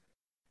Cruces.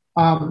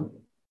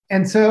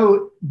 And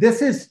so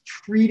this is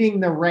treating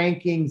the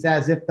rankings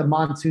as if the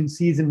monsoon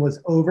season was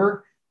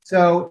over.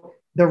 So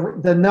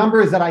the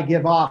numbers that I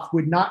give off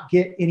would not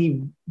get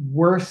any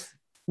worse,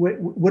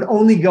 would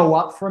only go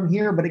up from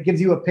here, but it gives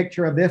you a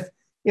picture of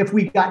if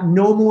we got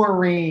no more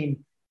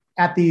rain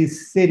at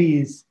these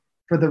cities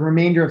for the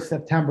remainder of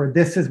September,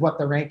 this is what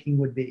the ranking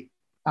would be.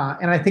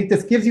 And I think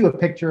this gives you a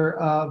picture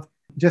of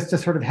just a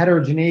sort of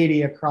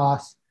heterogeneity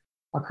across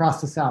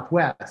the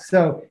Southwest.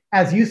 So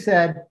as you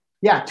said,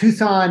 yeah,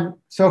 Tucson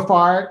so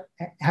far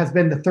has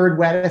been the 3rd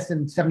wettest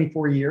in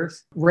 74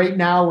 years. Right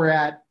now we're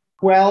at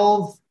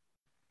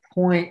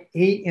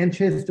 12.8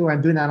 inches.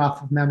 I'm doing that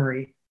off of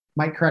memory.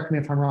 Mike, correct me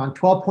if I'm wrong.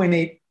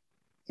 12.8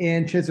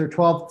 inches or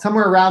 12,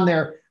 somewhere around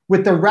there,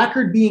 with the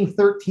record being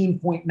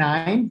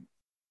 13.9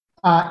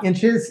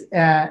 inches.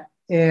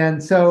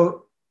 And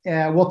so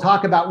we'll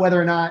talk about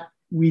whether or not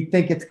we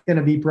think it's going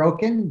to be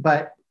broken.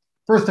 But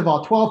first of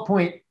all,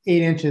 12.8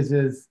 inches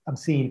is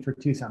obscene for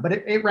Tucson, but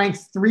it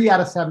ranks 3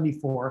 out of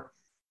 74.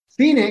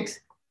 Phoenix,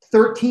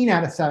 13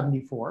 out of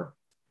 74.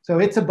 So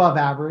it's above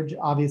average,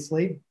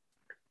 obviously.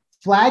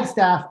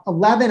 Flagstaff,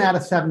 11 out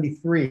of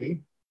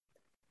 73.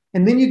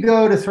 And then you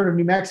go to sort of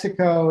New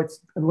Mexico, it's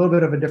a little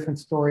bit of a different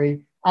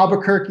story.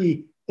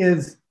 Albuquerque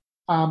is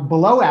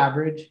below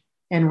average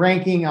and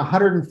ranking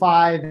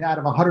 105 out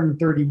of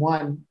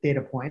 131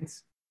 data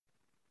points.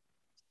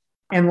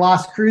 And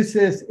Las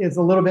Cruces is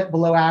a little bit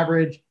below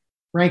average,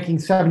 ranking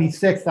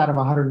 76 out of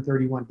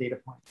 131 data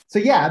points. So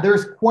yeah,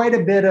 there's quite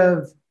a bit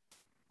of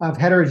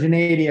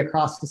heterogeneity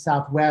across the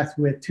Southwest,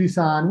 with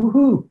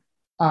Tucson,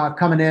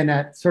 coming in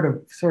at sort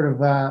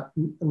of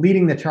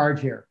leading the charge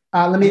here.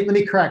 Let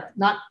me correct,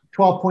 not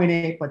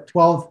 12.8, but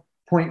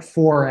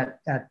 12.4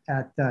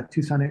 at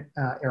Tucson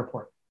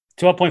Airport.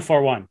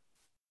 12.41.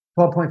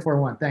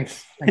 12.41.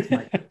 Thanks, Mike.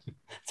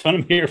 That's what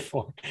I'm here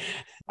for.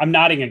 I'm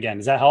nodding again.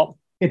 Does that help?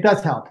 It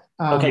does help.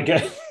 Okay,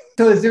 good.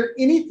 So is there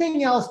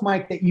anything else,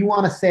 Mike, that you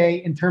want to say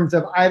in terms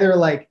of either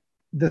like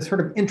the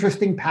sort of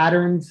interesting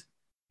patterns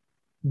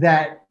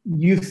that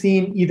you've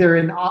seen either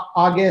in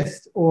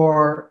August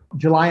or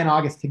July and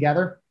August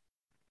together?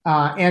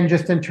 And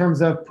just in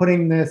terms of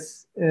putting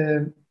this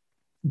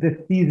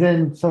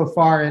season so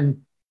far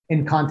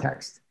in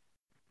context?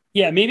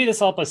 Yeah, maybe this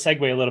will help us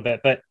segue a little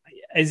bit. But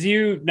as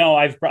you know,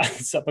 I've brought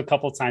this up a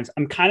couple of times.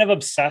 I'm kind of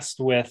obsessed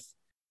with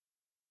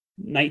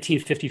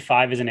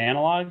 1955 as an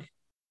analog.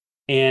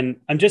 And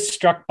I'm just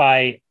struck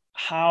by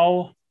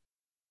how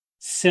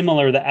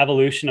similar the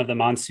evolution of the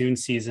monsoon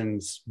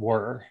seasons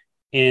were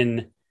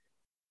and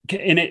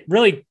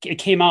it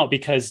came out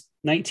because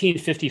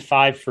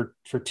 1955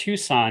 for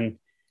Tucson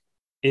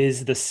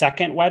is the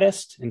second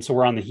wettest. And so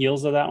we're on the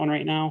heels of that one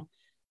right now.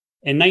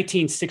 And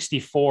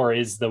 1964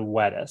 is the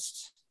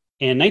wettest.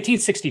 And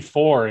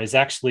 1964 is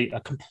actually a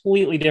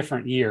completely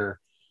different year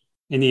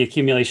in the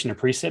accumulation of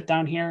precip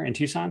down here in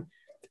Tucson.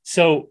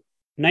 So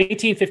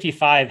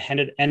 1955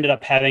 ended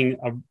up having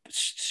a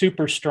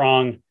super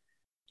strong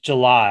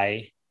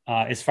July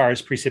as far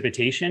as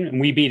precipitation, and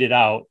we beat it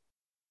out.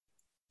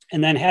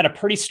 And then had a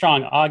pretty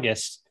strong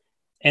August.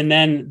 And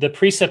then the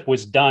precip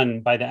was done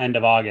by the end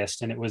of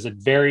August, and it was a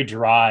very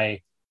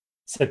dry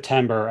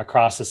September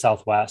across the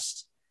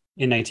Southwest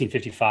in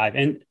 1955.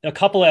 And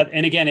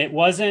and again, it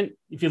wasn't,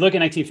 if you look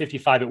at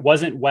 1955, it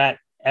wasn't wet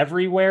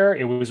everywhere.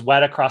 It was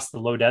wet across the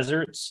low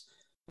deserts.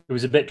 It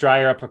was a bit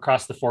drier up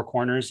across the Four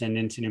Corners and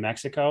into New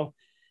Mexico.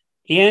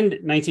 And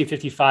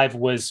 1955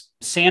 was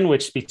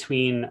sandwiched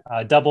between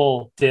a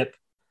double dip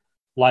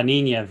La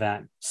Nina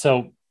event.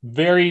 So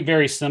very,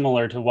 very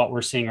similar to what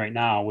we're seeing right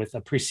now, with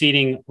a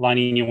preceding La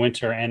Nina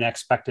winter and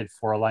expected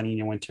for a La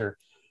Nina winter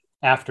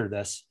after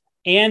this.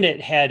 And it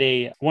had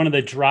one of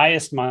the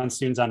driest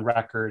monsoons on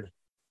record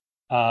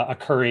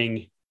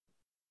occurring.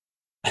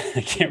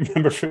 I can't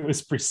remember if it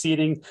was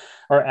preceding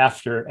or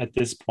after at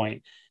this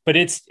point, but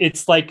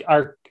it's like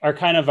our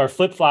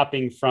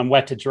flip-flopping from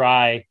wet to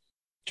dry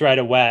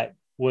to wet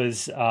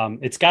was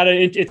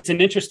it's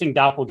an interesting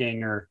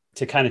doppelganger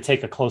to kind of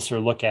take a closer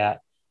look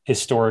at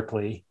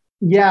historically.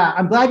 Yeah,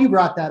 I'm glad you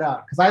brought that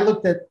up, because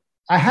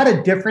I had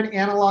a different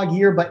analog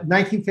year, but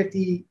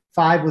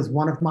 1955 was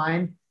one of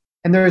mine.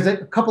 And there's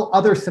a couple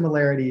other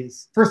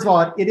similarities. First of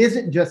all, it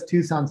isn't just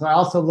Tucson. So I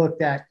also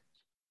looked at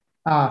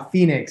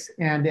Phoenix,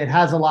 and it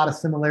has a lot of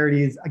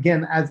similarities.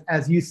 Again,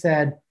 as you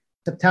said,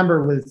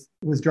 September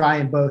was dry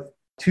in both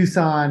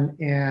Tucson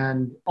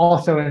and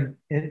also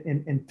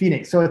in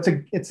Phoenix. So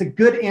it's a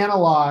good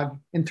analog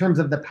in terms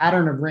of the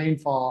pattern of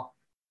rainfall,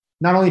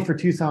 not only for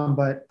Tucson,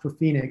 but for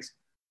Phoenix.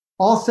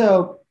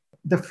 Also,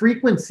 the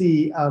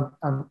frequency of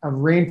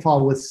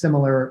rainfall was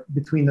similar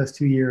between those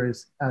 2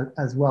 years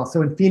as well.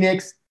 So in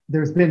Phoenix,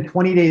 there's been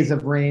 20 days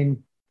of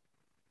rain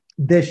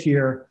this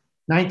year.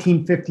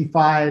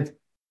 1955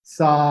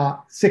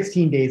 saw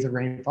 16 days of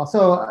rainfall.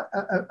 So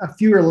a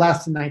fewer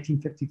less than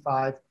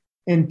 1955.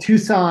 In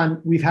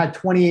Tucson, we've had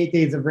 28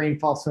 days of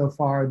rainfall so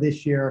far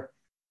this year.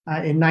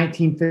 In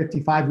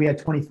 1955, we had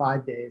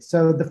 25 days.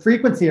 So the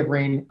frequency of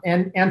rain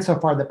and so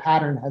far the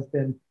pattern has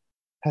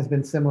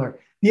been similar.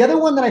 The other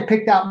one that I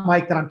picked out,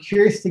 Mike, that I'm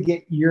curious to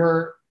get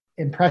your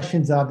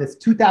impressions of is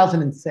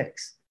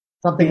 2006,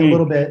 something a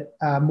little bit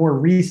more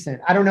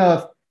recent. I don't know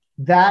if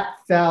that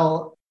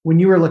fell when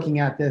you were looking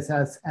at this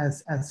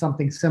as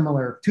something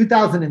similar.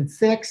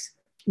 2006,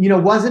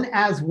 wasn't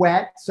as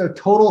wet. So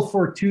total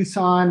for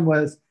Tucson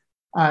was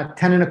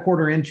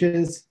 10.25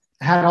 inches.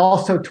 Had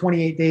also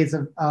 28 days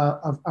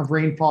of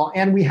rainfall,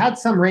 and we had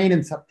some rain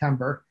in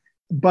September,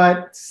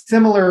 but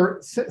similar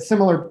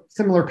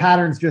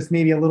patterns, just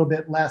maybe a little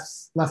bit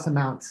less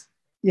amounts.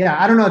 Yeah,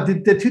 I don't know.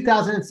 Did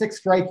 2006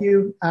 strike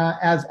you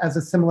as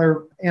a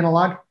similar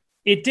analog?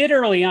 It did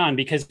early on,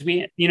 because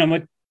we,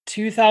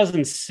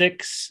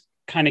 2006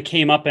 kind of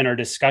came up in our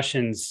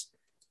discussions,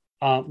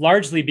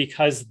 largely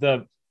because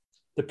the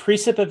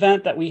precip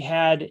event that we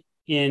had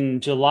in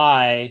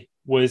July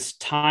was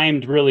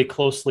timed really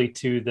closely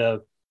to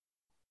the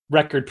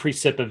record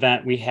precip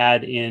event we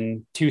had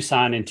in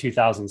Tucson in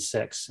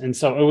 2006. And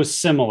so it was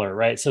similar,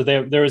 right? So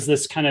there was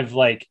this kind of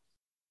like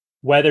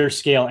weather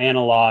scale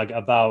analog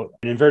about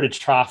an inverted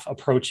trough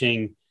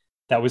approaching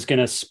that was going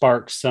to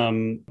spark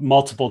some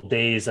multiple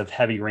days of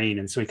heavy rain.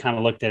 And so we kind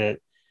of looked at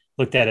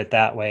it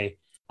that way.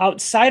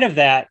 outside of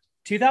that,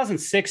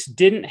 2006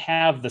 didn't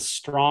have the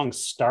strong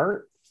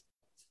start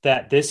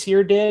that this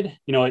year did.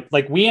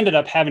 Like we ended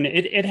up having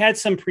it had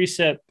some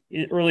precip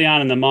early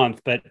on in the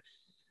month, but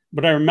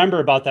what I remember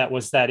about that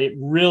was that it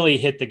really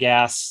hit the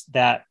gas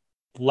that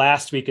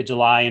last week of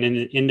July and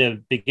in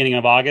the beginning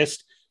of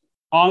August.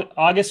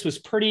 August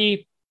was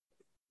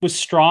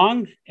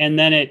strong, and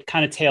then it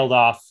kind of tailed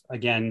off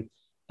again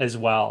as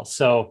well.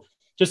 So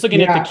just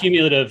looking at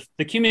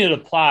the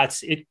cumulative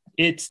plots,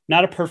 it's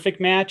not a perfect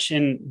match.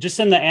 And just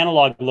in the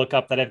analog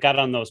lookup that I've got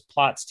on those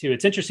plots too,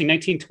 it's interesting.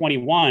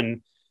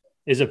 1921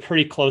 is a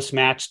pretty close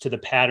match to the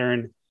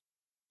pattern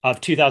of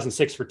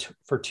 2006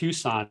 for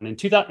Tucson. And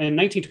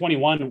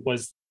 1921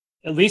 was,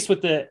 at least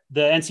with the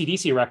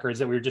NCDC records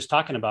that we were just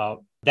talking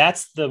about,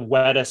 that's the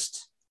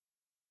wettest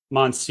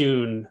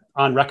monsoon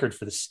on record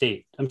for the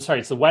state. I'm sorry,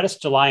 it's the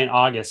wettest July and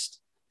August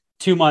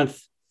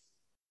 2-month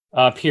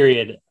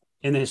period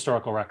in the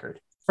historical record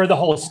for the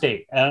whole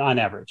state on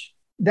average.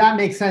 That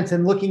makes sense.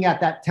 And looking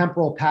at that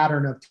temporal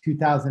pattern of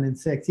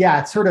 2006,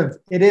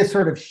 it is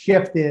sort of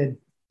shifted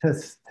to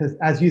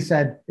as you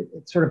said,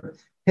 it sort of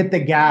hit the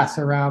gas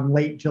around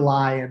late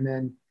July. And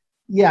then,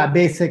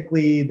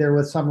 basically there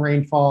was some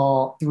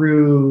rainfall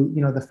through,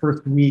 the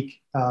first week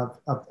of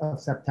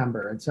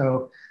September. And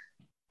so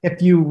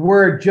if you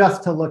were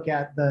just to look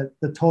at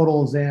the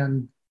totals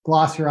and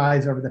gloss your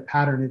eyes over the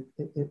pattern,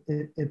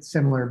 it's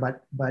similar,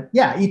 but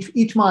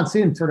each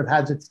monsoon sort of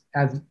has its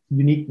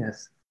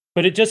uniqueness.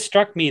 But it just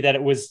struck me that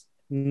it was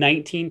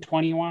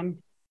 1921,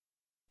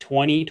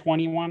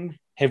 2021.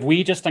 Have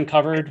we just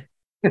uncovered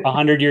a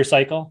 100-year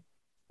cycle?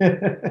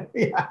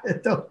 Yeah,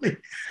 totally.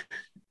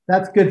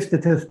 That's good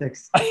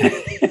statistics.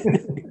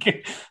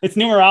 It's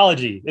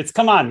numerology.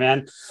 Come on,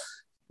 man.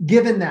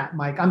 Given that,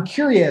 Mike, I'm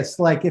curious,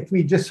 like if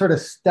we just sort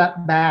of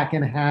step back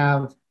and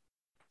have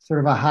sort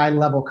of a high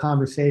level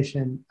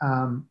conversation,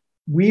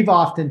 we've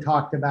often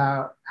talked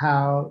about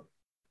how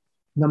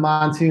the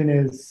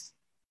monsoon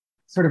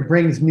sort of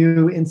brings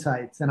new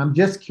insights. And I'm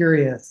just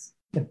curious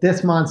if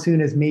this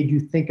monsoon has made you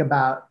think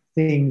about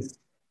things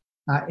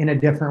in a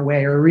different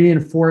way or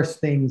reinforce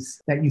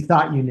things that you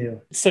thought you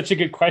knew. Such a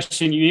good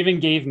question. You even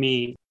gave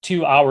me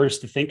 2 hours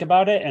to think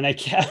about it, and I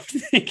kept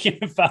thinking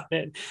about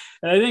it,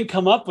 and I didn't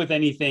come up with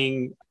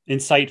anything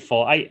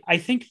insightful. I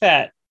think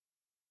that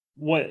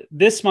what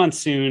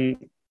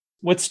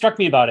struck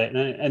me about it,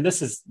 and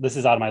this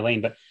is out of my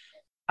lane, but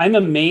I'm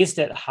amazed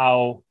at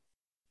how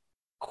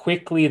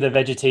quickly the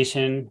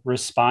vegetation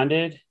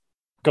responded,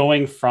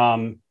 going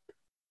from,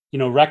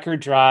 record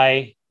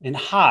dry and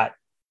hot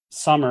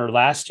summer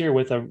last year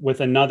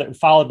with another,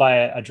 followed by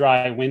a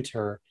dry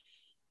winter.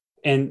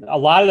 And a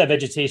lot of that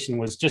vegetation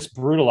was just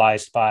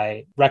brutalized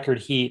by record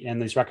heat and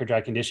these record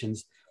dry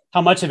conditions.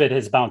 How much of it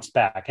has bounced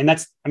back? And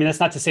that's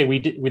not to say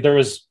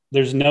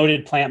there's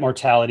noted plant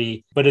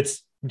mortality, but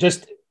it's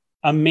just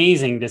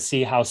amazing to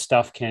see how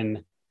stuff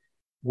can,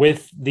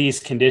 with these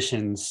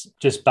conditions,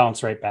 just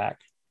bounce right back.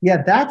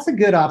 Yeah, that's a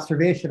good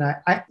observation.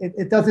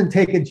 It doesn't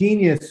take a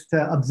genius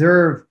to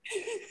observe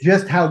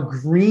just how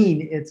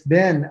green it's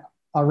been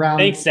around.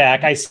 Thanks,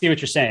 Zach. I see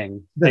what you're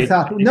saying.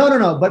 South.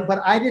 No. But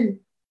I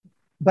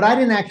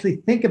didn't actually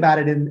think about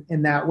it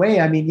in that way.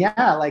 I mean,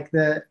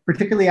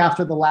 particularly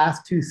after the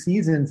last 2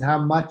 seasons, how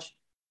much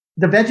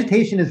the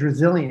vegetation is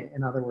resilient,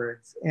 in other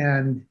words.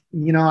 And,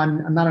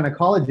 I'm not an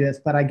ecologist,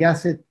 but I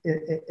guess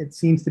it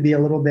seems to be a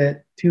little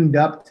bit tuned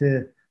up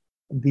to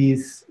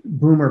these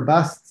boom or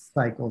bust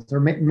cycles, or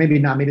maybe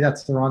not, maybe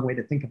that's the wrong way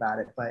to think about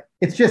it, but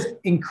it's just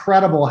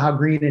incredible how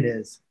green it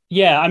is.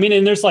 Yeah. I mean,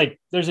 and there's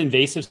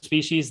invasive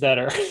species that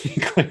are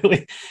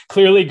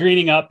clearly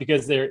greening up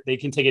because they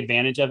can take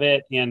advantage of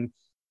it. And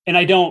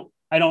I don't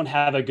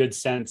have a good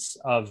sense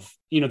of,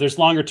 there's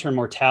longer term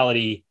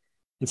mortality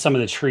in some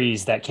of the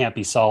trees that can't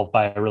be solved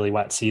by a really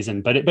wet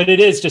season, but it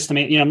is just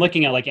amazing. I'm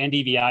looking at like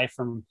NDVI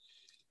from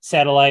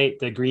satellite,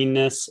 the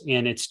greenness,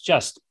 and it's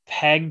just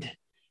pegged.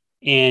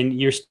 And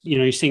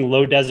you're seeing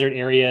low desert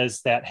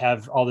areas that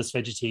have all this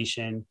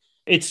vegetation.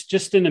 It's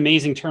just an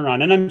amazing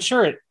turnaround. And I'm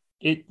sure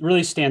it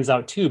really stands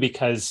out too,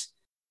 because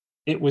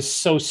it was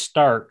so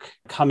stark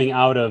coming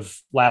out of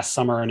last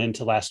summer and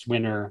into last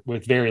winter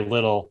with very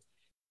little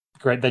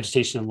great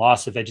vegetation and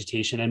loss of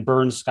vegetation and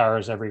burn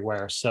scars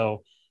everywhere.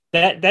 So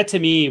that to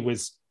me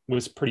was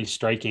pretty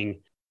striking.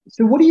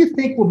 So what do you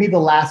think will be the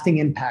lasting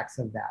impacts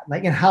of that?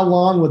 Like, and how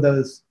long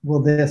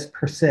will this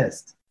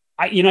persist?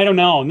 I don't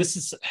know. And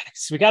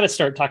we got to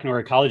start talking to our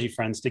ecology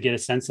friends to get a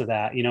sense of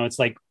that. It's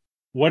like,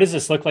 what does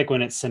this look like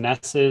when it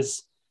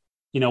senesces?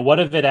 What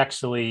if it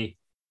actually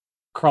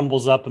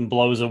crumbles up and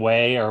blows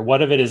away? Or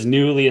what if it is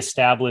newly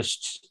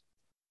established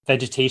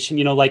vegetation?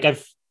 Like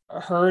I've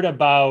heard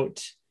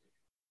about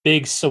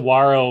big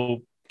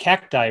saguaro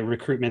cacti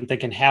recruitment that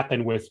can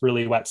happen with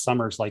really wet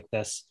summers like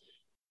this.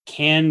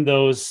 Can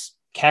those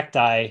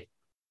cacti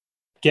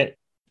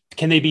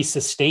can they be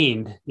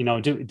sustained?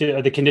 Are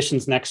the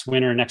conditions next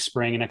winter, next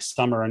spring, and next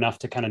summer enough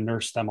to kind of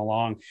nurse them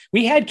along?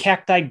 We had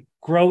cacti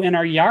grow in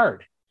our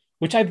yard,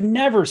 which I've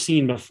never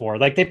seen before.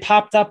 Like they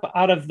popped up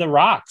out of the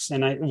rocks.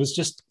 And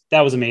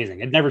that was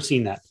amazing. I'd never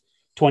seen that.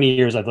 20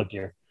 years I've lived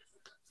here.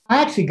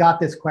 I actually got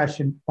this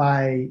question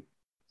by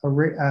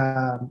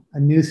a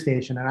news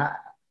station, and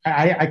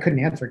I couldn't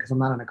answer because I'm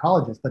not an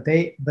ecologist,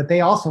 but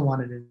they also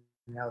wanted to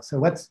know. So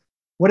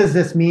what does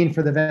this mean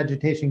for the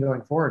vegetation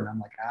going forward? And I'm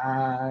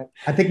like,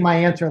 I think my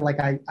answer, like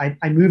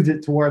I moved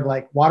it toward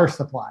like water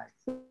supply.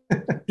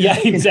 Yeah,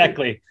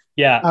 exactly.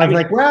 Yeah. I was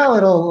like,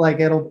 well,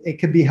 it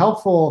could be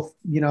helpful,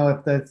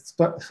 if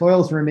the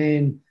soils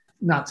remain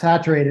not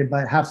saturated,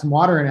 but have some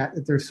water in it.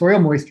 If there's soil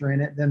moisture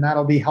in it, then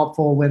that'll be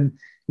helpful when,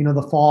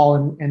 the fall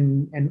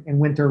and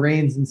winter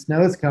rains and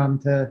snows come,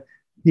 to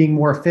being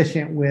more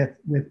efficient with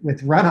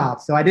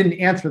runoff. So I didn't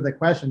answer the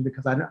question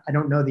because I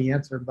don't know the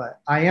answer, but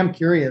I am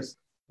curious,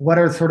 what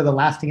are sort of the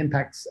lasting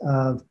impacts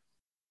of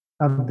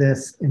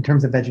this in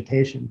terms of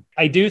vegetation?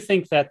 I do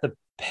think that the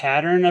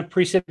pattern of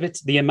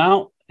precip, the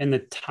amount and the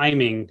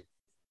timing,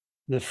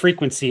 the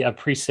frequency of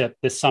precip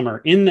this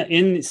summer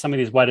in some of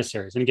these wettest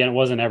areas, and again, it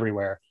wasn't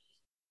everywhere,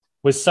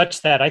 was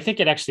such that I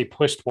think it actually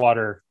pushed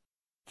water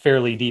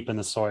fairly deep in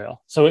the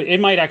soil. So it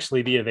might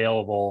actually be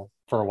available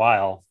for a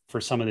while for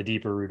some of the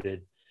deeper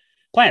rooted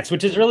plants,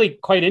 which is really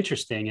quite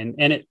interesting.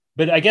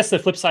 But I guess the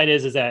flip side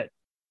is that,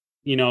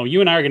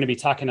 you and I are going to be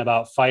talking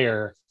about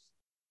fire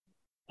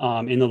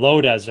in the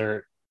low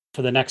desert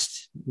for the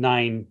next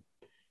 9-10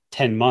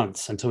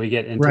 months until we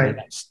get into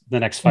the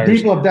next fire.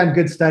 People have done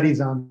good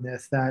studies on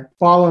this, that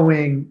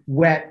following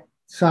wet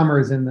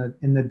summers in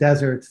the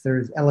deserts,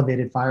 there's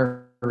elevated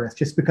fire risk,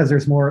 just because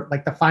there's more,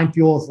 like the fine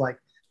fuels, like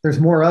there's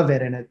more of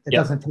it, and it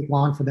doesn't take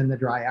long for them to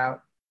dry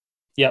out.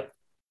 Yep,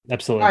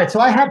 absolutely. All right,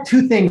 so I have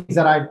two things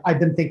that I've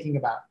been thinking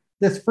about.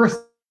 This first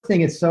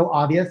thing is so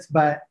obvious,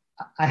 but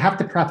I have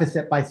to preface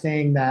it by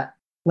saying that,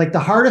 like, the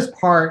hardest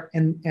part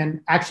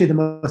and actually the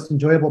most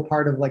enjoyable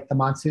part of like the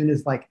monsoon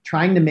is like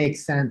trying to make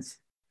sense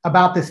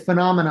about this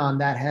phenomenon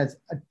that has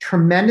a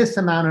tremendous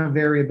amount of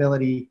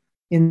variability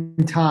in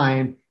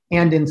time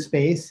and in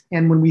space.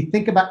 And when we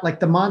think about, like,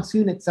 the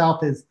monsoon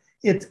itself,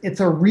 it's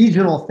a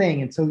regional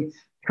thing. And so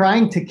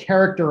trying to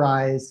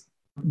characterize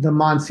the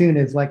monsoon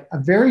is like a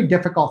very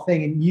difficult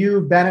thing. And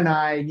you, Ben, and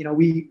I,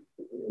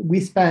 we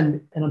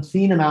spend an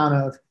obscene amount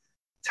of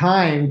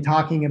time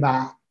talking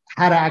about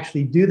how to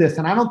actually do this.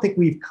 And I don't think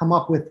we've come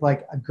up with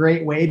like a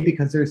great way,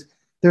 because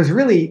there's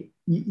really,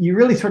 you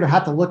really sort of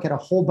have to look at a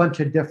whole bunch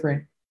of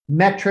different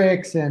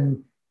metrics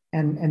and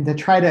to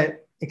try to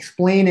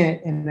explain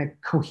it in a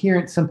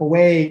coherent, simple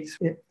way.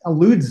 It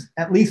eludes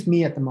at least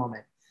me at the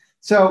moment.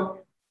 So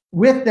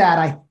with that,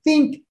 I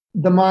think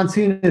the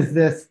monsoon is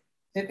this,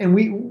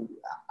 and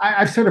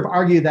I've sort of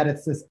argued that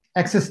it's this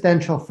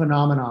existential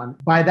phenomenon.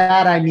 By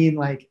that, I mean,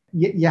 like,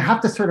 you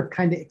have to sort of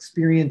kind of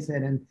experience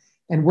it.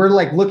 And we're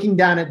like looking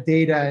down at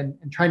data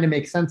and trying to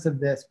make sense of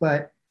this,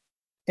 but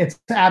it's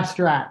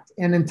abstract.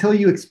 And until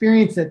you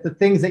experience it, the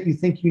things that you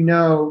think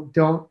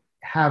don't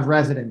have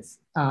resonance,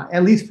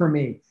 at least for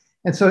me.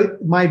 And so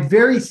my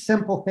very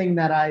simple thing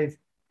that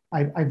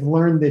I've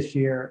learned this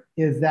year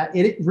is that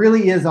it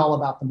really is all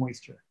about the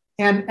moisture.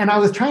 And I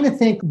was trying to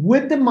think,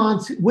 would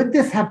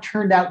this have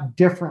turned out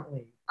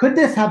differently? Could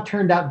this have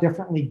turned out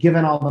differently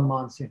given all the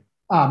monsoon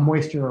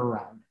moisture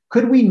around?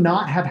 Could we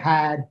not have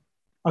had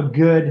a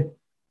good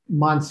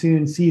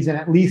monsoon season,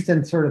 at least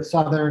in sort of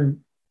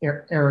southern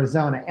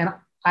Arizona? And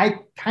I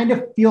kind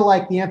of feel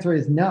like the answer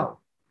is no.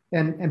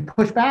 And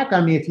push back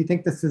on me if you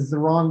think this is the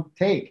wrong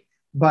take.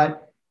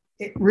 But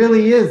it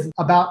really is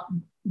about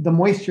the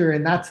moisture,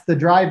 and that's the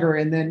driver.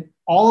 And then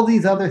all of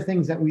these other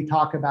things that we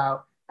talk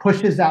about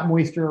pushes that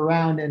moisture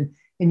around. And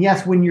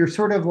yes, when you're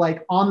sort of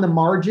like on the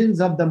margins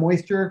of the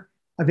moisture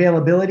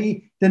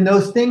availability, then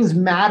those things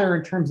matter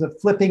in terms of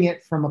flipping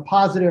it from a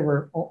positive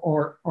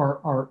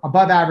or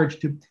above average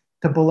to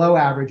below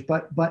average.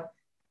 But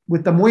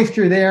with the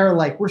moisture there,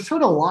 like, we're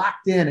sort of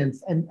locked in.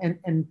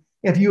 And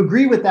if you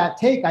agree with that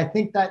take, I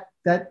think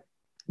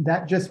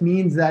that just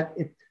means that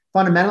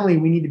fundamentally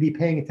we need to be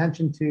paying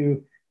attention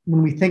to,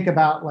 when we think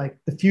about like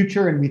the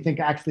future and we think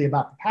actually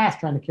about the past,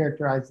 trying to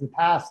characterize the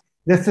past,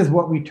 this is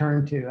what we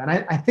turn to. And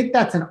I think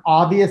that's an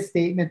obvious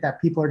statement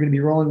that people are going to be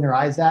rolling their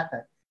eyes at,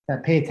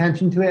 that pay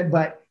attention to it.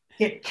 But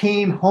it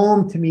came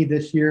home to me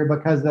this year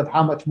because of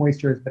how much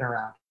moisture has been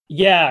around.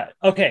 Yeah.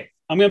 Okay.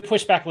 I'm going to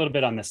push back a little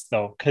bit on this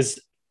though, because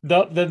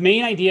the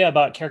main idea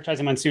about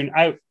characterizing monsoon,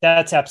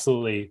 that's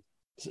absolutely,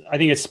 I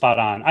think it's spot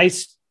on. I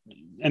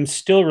am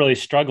still really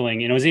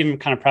struggling. I was even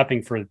kind of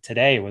prepping for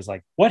today, was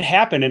like, what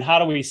happened and how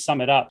do we sum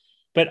it up?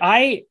 But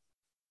I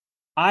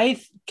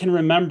can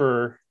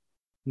remember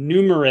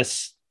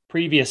numerous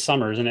previous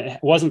summers, and it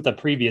wasn't the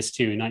previous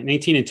two,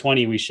 19 and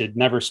 20, we should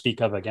never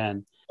speak of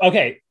again.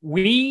 Okay.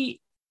 We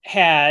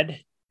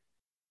had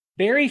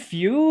very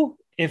few,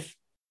 if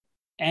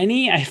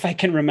any, if I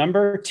can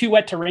remember, too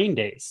wet to rain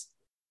days.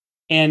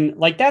 And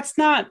like, that's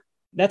not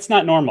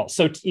normal.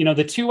 So,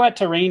 the too wet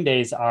to rain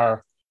days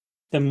are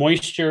the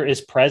moisture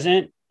is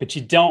present, but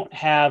you don't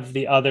have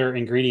the other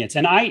ingredients.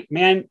 And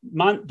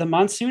the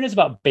monsoon is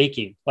about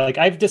baking. Like,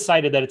 I've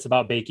decided that it's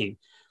about baking,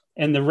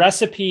 and the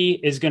recipe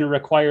is going to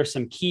require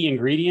some key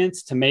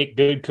ingredients to make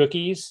good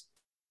cookies.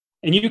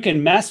 And you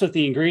can mess with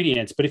the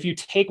ingredients, but if you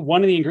take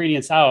one of the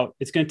ingredients out,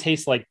 it's going to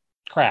taste like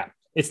crap.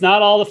 It's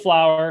not all the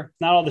flour,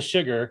 not all the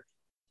sugar.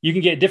 You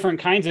can get different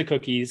kinds of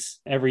cookies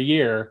every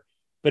year,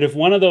 but if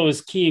one of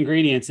those key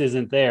ingredients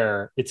isn't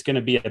there, it's going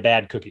to be a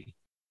bad cookie.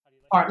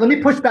 All right, let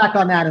me push back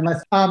on that.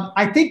 Unless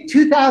I think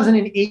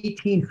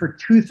 2018 for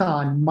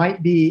Tucson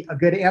might be a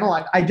good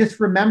analog. I just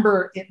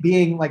remember it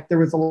being like there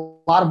was a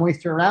lot of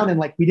moisture around and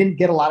like we didn't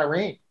get a lot of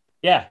rain.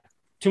 Yeah,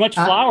 too much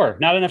flour,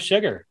 not enough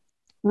sugar.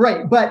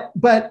 Right,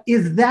 but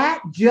is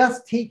that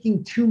just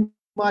taking too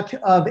much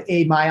of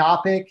a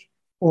myopic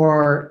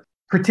or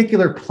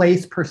particular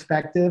place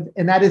perspective?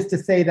 And that is to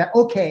say that,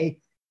 okay,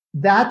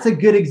 that's a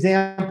good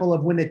example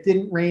of when it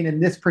didn't rain in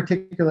this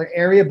particular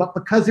area, but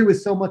because there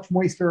was so much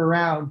moisture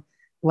around,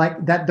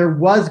 like that there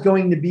was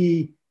going to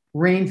be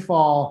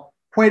rainfall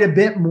quite a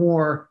bit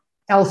more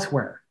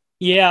elsewhere.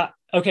 Yeah.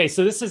 Okay.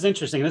 So this is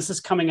interesting. This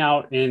is coming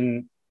out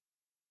in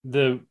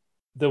the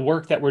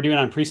work that we're doing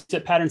on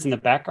precip patterns in the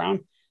background,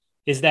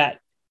 is that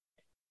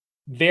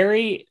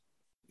very,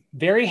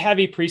 very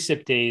heavy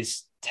precip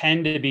days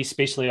tend to be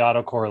spatially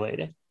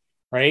autocorrelated,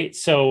 right?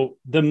 So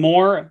the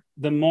more,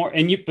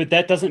 but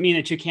that doesn't mean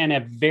that you can't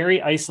have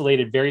very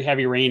isolated, very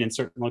heavy rain in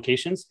certain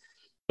locations.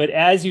 But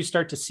as you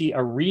start to see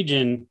a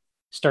region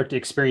start to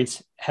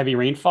experience heavy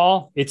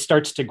rainfall, it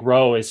starts to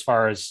grow as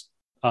far as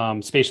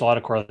spatial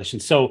autocorrelation.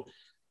 So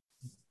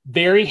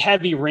very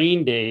heavy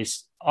rain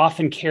days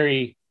often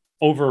carry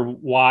over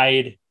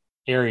wide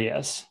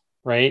areas,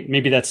 right?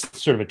 Maybe that's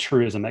sort of a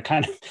truism that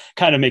kind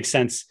of makes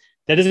sense.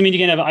 That doesn't mean you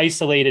can have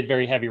isolated,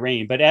 very heavy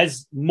rain, but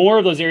as more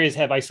of those areas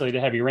have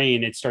isolated heavy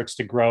rain, it starts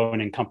to grow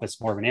and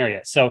encompass more of an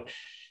area. So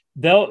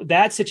though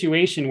that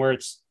situation where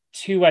it's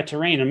too wet to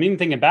rain, I'm even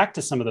thinking back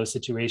to some of those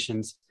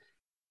situations,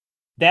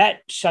 that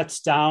shuts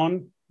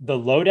down the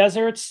low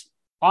deserts.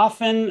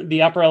 Often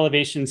the upper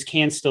elevations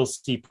can still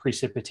see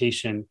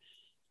precipitation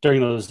during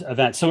those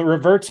events. So it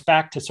reverts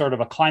back to sort of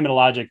a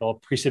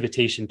climatological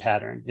precipitation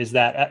pattern, is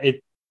that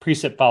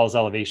precip follows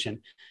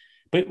elevation.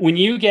 But when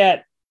you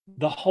get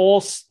the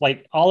whole,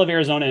 like all of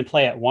Arizona in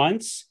play at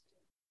once,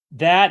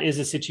 that is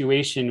a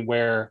situation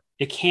where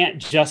it can't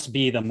just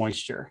be the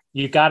moisture.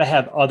 You've got to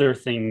have other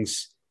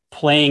things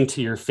playing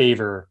to your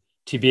favor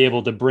to be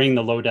able to bring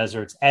the low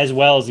deserts as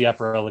well as the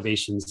upper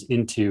elevations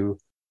into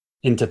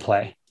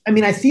play. I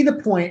mean, I see the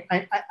point.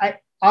 I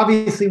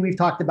obviously we've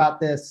talked about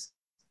this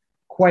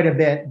quite a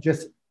bit,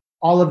 just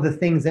all of the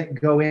things that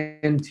go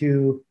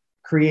into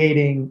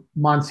creating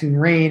monsoon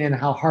rain and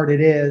how hard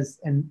it is,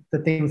 and the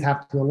things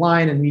have to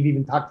align. And we've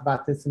even talked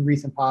about this in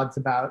recent pods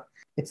about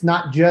it's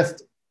not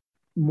just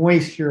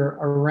moisture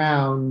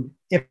around.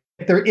 If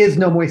there is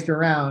no moisture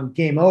around,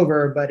 game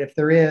over. But if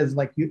there is,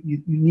 like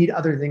you need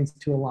other things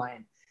to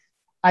align.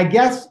 I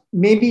guess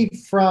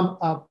maybe from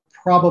a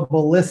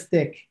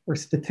probabilistic or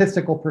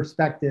statistical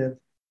perspective,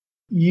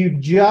 you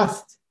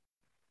just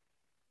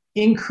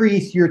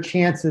increase your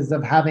chances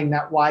of having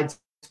that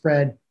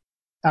widespread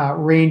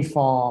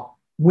rainfall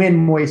when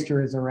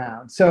moisture is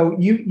around. So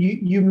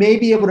you may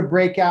be able to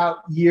break out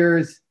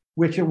years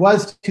which it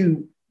was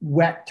too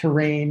wet to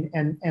rain,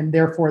 and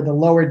therefore the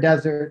lower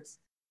deserts,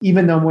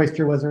 even though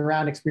moisture was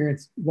around,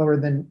 experienced lower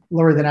than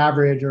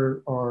average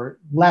or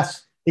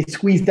less. They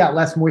squeezed out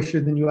less moisture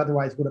than you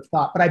otherwise would have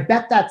thought. But I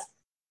bet that's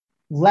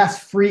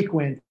less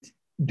frequent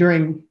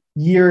during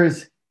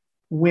years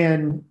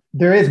when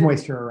there is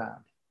moisture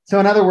around. So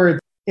in other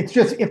words, it's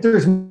just if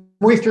there's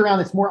moisture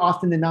around, it's more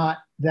often than not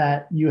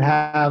that you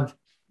have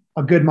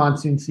a good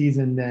monsoon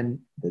season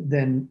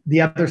than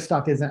the other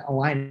stuff isn't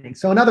aligning.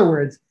 So in other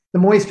words, the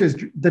moisture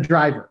is the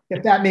driver,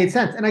 if that made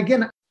sense. And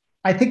again,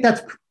 I think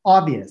that's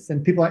obvious,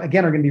 and people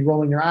again are going to be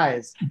rolling their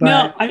eyes. But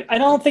no, I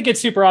don't think it's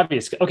super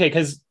obvious. Okay,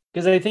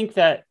 because I think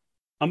that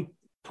I'm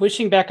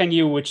pushing back on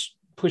you, which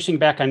pushing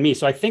back on me.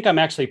 So I think I'm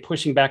actually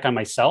pushing back on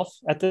myself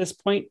at this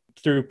point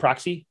through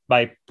proxy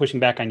by pushing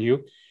back on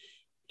you.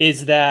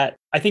 Is that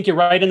I think you're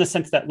right in the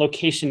sense that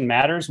location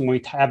matters when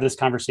we have this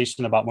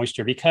conversation about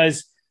moisture,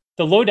 because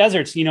the low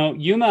deserts,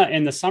 Yuma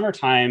in the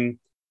summertime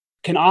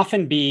can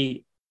often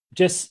be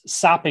just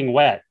sopping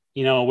wet,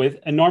 with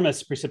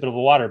enormous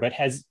precipitable water, but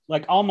has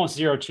like almost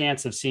zero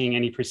chance of seeing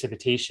any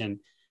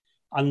precipitation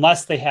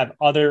unless they have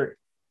other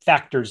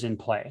factors in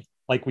play,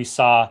 like we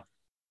saw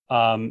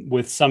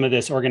with some of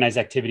this organized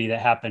activity that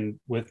happened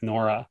with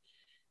Nora.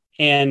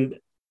 And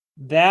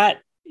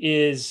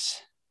it's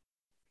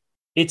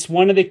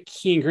one of the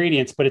key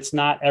ingredients, but it's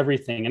not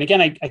everything. And again,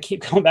 I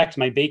keep going back to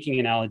my baking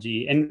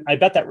analogy. And I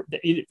bet that,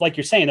 like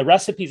you're saying, the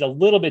recipe is a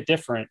little bit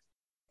different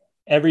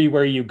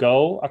everywhere you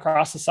go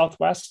across the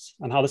Southwest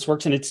on how this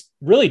works. And it's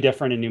really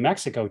different in New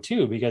Mexico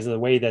too, because of the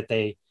way that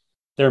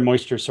their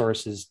moisture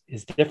source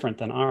is different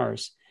than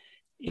ours.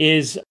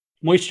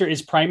 Moisture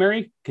is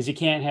primary because you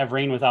can't have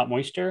rain without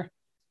moisture.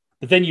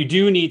 But then you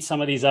do need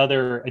some of these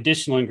other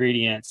additional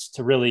ingredients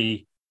to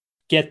really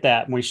get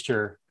that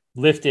moisture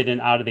lifted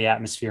and out of the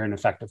atmosphere in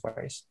effective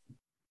ways.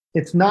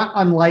 It's not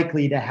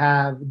unlikely to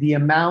have the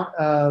amount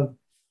of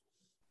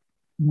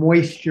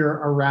moisture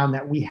around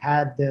that we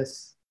had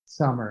this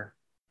summer,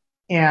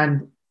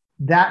 and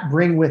that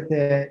bring with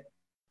it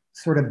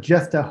sort of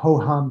just a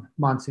ho-hum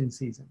monsoon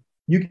season?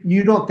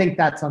 You don't think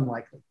that's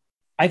unlikely?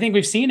 I think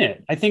we've seen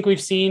it. I think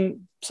we've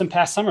seen some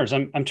past summers.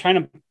 I'm trying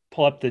to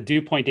pull up the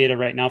dew point data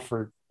right now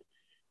for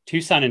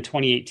Tucson in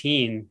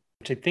 2018,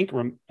 which I think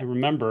I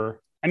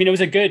remember. I mean, it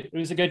was a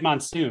good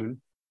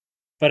monsoon,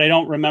 but I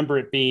don't remember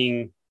it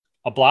being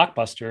a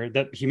blockbuster.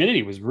 The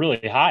humidity was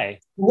really high.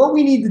 What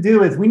we need to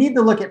do is we need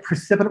to look at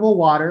precipitable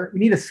water. We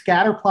need a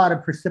scatter plot of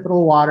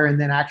precipitable water and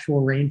then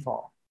actual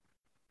rainfall.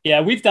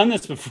 Yeah, we've done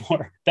this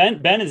before.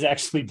 Ben has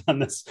actually done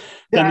this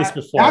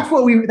before. That's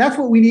what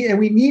we need, and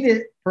we need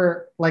it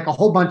for like a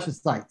whole bunch of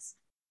sites.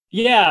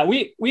 Yeah,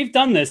 we've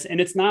done this, and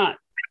it's not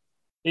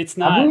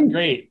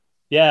great.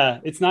 Yeah,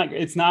 it's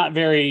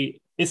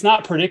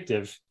not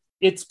predictive.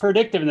 It's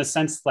predictive in the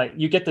sense like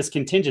you get this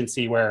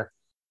contingency where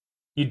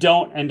you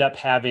don't end up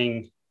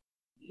having,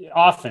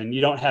 often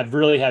you don't have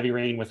really heavy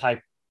rain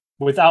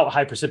without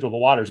high precipitable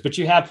waters, but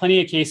you have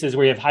plenty of cases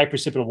where you have high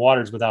precipitable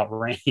waters without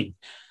rain.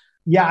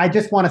 Yeah, I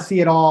just want to see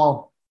it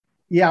all.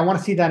 Yeah, I want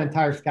to see that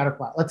entire scatter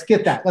plot. Let's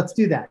get that. Let's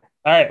do that.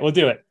 All right, we'll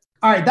do it.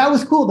 All right, that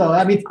was cool though.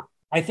 I mean,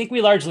 I think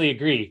we largely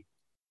agree.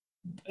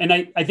 And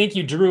I think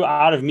you drew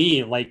out of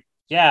me like,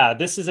 yeah,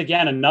 this is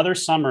again another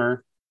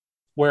summer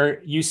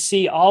where you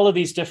see all of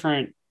these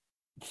different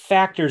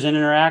factors and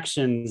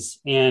interactions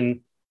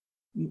and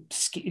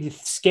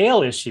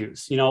scale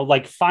issues,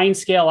 like fine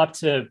scale up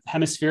to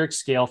hemispheric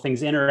scale,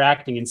 things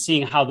interacting and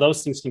seeing how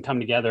those things can come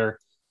together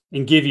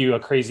and give you a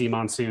crazy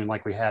monsoon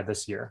like we had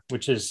this year,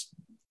 which it's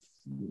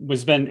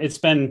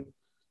been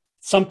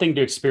something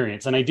to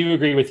experience. And I do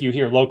agree with you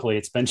here locally.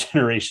 It's been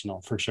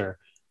generational for sure.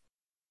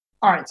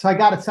 All right. So I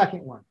got a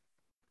second one.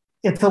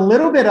 It's a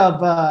little bit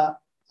of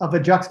a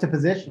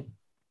juxtaposition.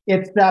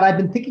 It's that I've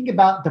been thinking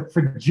about the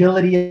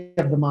fragility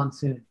of the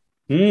monsoon.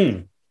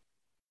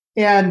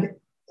 And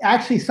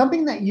actually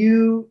something that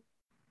you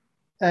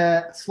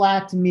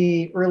slacked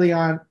me early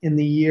on in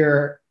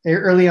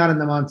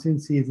the monsoon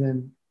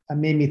season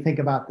made me think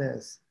about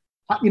this.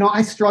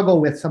 I struggle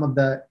with some of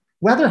the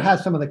weather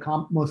has some of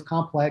the most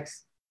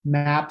complex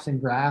maps and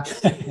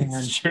graphs. And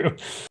it's true.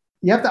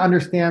 You have to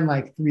understand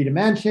like 3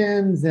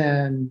 dimensions,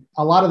 and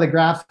a lot of the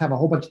graphs have a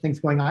whole bunch of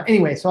things going on.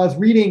 Anyway, so I was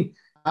reading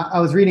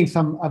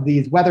some of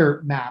these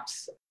weather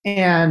maps,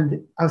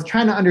 and I was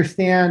trying to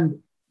understand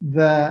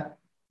there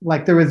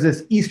was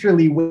this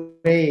easterly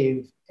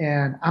wave,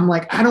 and I'm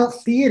like, I don't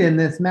see it in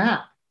this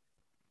map.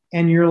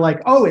 And you're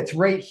like, oh, it's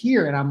right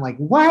here. And I'm like,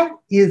 what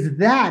is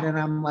that? And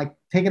I'm like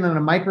taking on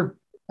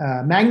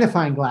a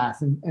magnifying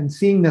glass and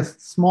seeing this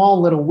small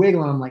little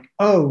wiggle. And I'm like,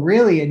 oh,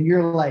 really? And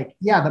you're like,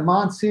 yeah, the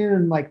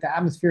monsoon, like the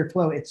atmospheric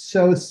flow, it's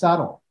so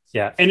subtle.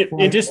 Yeah.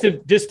 And just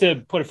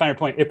to put a finer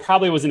point, it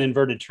probably was an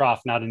inverted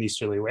trough, not an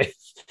easterly wave.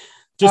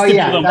 Just to be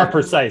a little more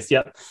precise.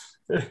 Yep.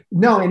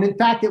 No, and in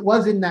fact, it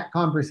was in that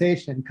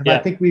conversation because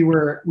I think we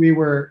were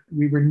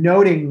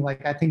noting,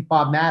 like I think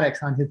Bob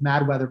Maddox on his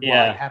Mad Weather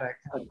blog had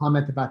a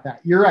comment about that.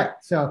 You're right.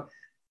 So,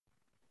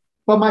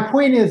 but my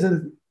point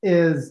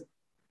is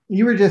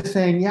you were just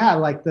saying, yeah,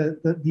 like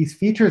these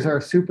features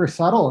are super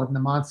subtle, and the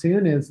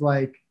monsoon is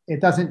like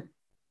it doesn't.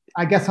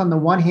 I guess on the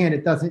one hand,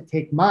 it doesn't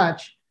take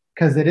much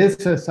because it is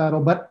so subtle,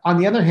 but on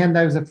the other hand,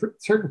 there's a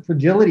certain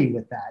fragility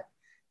with that,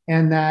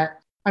 and that.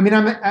 I mean,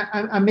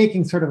 I'm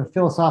making sort of a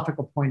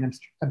philosophical point. I'm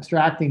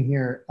abstracting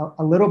here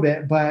a little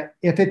bit, but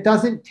if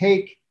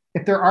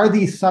there are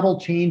these subtle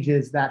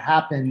changes that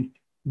happen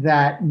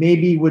that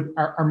maybe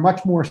are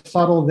much more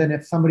subtle than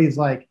if somebody's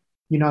like,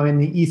 in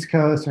the East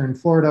Coast or in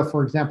Florida,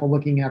 for example,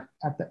 looking at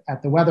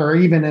the weather, or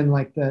even in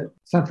like the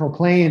Central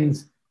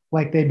Plains,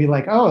 like they'd be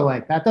like, oh,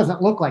 like that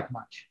doesn't look like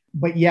much,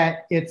 but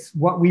yet it's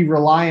what we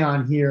rely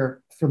on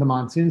here for the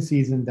monsoon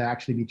season to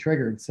actually be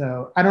triggered.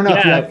 So I don't know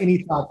if you have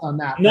any thoughts on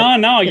that.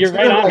 No, you're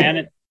right on,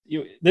 man.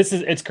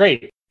 It's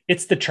great.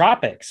 It's the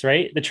tropics,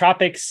 right? The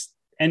tropics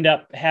end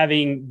up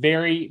having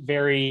very,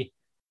 very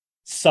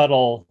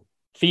subtle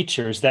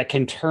features that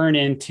can turn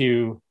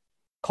into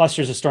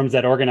clusters of storms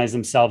that organize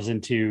themselves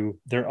into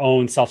their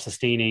own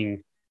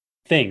self-sustaining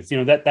things.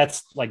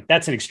 That's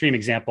an extreme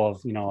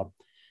example of,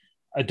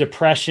 a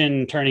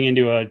depression turning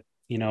into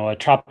a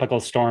tropical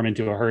storm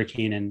into a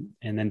hurricane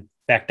and then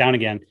back down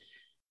again.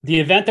 The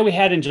event that we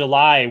had in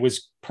July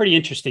was pretty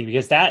interesting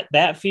because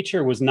that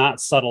feature was not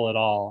subtle at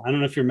all. I don't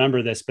know if you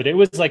remember this, but it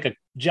was like a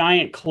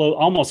giant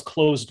almost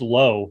closed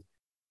low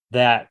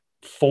that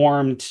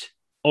formed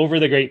over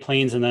the Great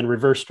Plains and then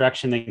reversed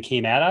direction and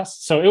came at us.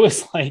 So it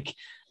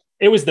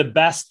was the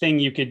best thing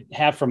you could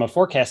have from a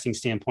forecasting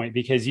standpoint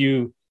because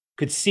you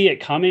could see it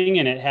coming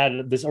and it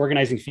had this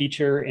organizing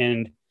feature.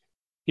 And,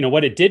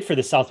 what it did for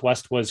the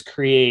Southwest was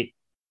create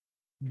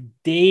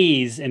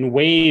days and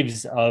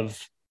waves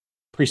of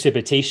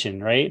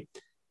precipitation, right?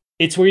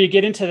 It's where you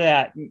get into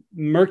that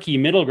murky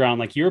middle ground,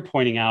 like you were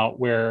pointing out,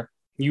 where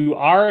you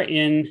are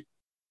in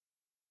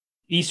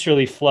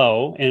easterly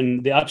flow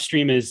and the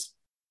upstream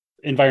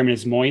environment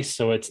is moist,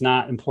 so it's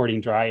not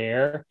importing dry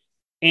air.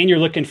 And you're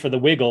looking for the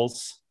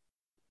wiggles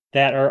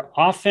that are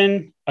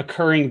often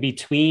occurring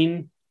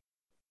between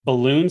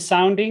balloon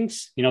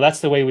soundings. That's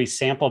the way we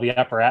sample the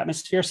upper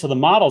atmosphere. So the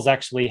models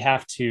actually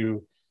have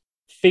to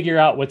figure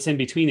out what's in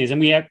between these. And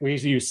we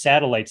use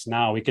satellites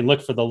now. We can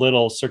look for the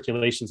little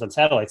circulations on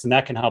satellites, and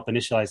that can help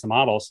initialize the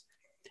models.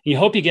 You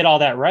hope you get all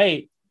that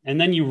right. And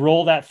then you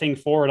roll that thing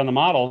forward on the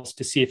models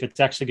to see if it's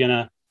actually going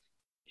to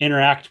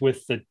interact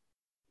with the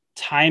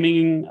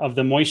timing of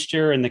the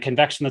moisture and the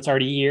convection that's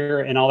already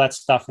here and all that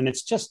stuff. And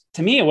it's just,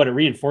 to me, what it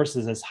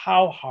reinforces is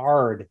how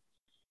hard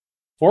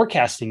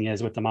forecasting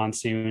is with the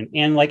monsoon.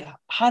 And like,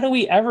 how do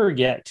we ever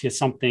get to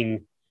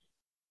something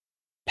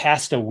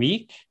past a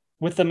week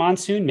with the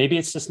monsoon? Maybe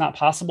it's just not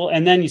possible.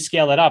 And then you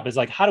scale it up. It's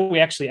like, how do we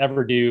actually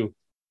ever do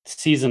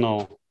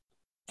seasonal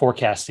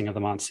forecasting of the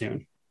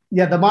monsoon?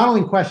 Yeah, the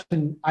modeling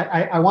question,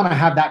 I want to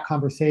have that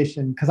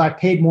conversation because I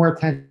paid more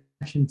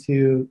attention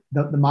to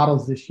the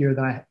models this year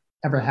than I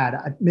ever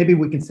had. Maybe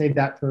we can save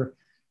that for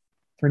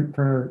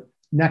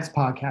next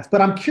podcast.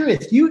 But I'm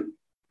curious,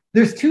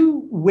 there's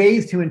two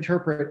ways to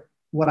interpret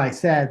what I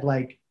said.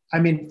 Like, I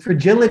mean,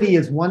 fragility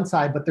is one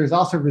side, but there's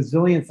also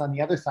resilience on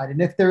the other side.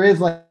 And if there is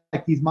like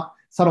these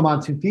subtle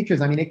monsoon features,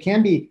 I mean,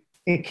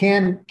 it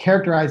can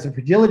characterize the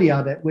fragility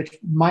of it, which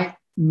might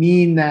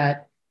mean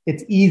that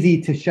it's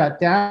easy to shut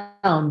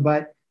down,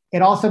 but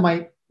it also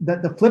might,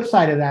 the flip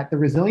side of that, the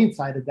resilient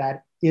side of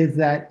that is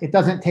that it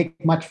doesn't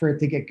take much for it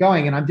to get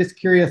going. And I'm just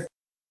curious,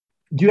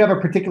 do you have a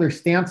particular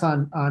stance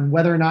on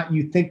whether or not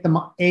you think the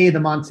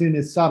monsoon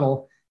is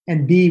subtle,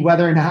 and B,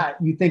 whether or not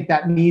you think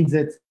that means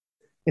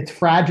it's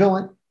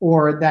fragile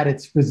or that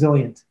it's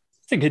resilient?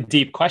 It's a good,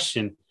 deep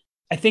question.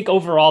 I think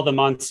overall the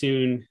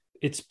monsoon,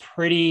 it's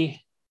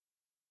pretty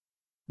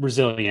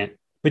resilient,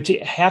 but you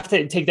have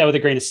to take that with a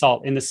grain of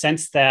salt in the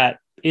sense that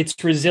it's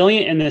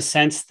resilient in the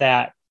sense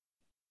that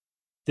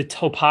the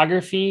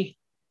topography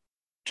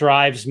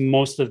drives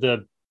most of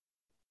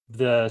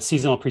the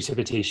seasonal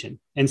precipitation.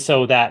 And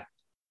so that,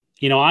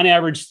 on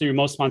average through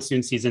most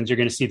monsoon seasons, you're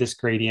going to see this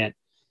gradient.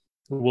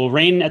 It will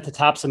rain at the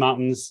tops of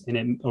mountains, and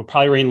it will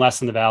probably rain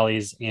less in the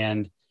valleys,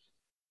 and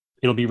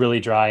it'll be really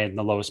dry in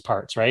the lowest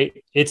parts,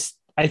 right?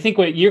 I think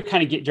what you're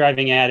kind of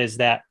driving at is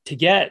that to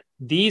get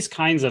these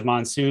kinds of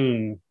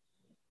monsoon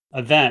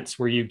events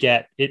where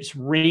it's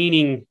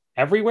raining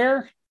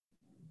everywhere,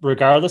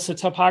 regardless of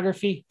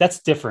topography,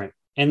 that's different.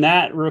 And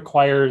that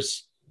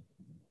requires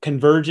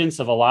convergence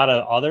of a lot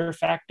of other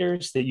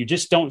factors that you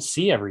just don't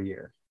see every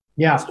year.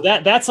 Yeah. So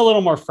that's a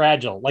little more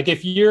fragile. Like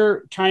if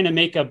you're trying to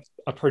make a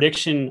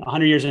prediction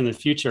 100 years in the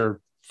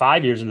future,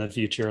 5 years in the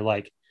future,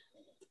 like,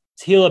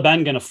 is Gila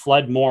Bend going to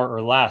flood more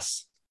or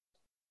less?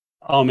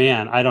 Oh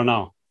man, I don't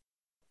know.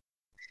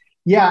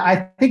 Yeah,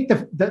 I think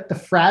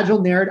the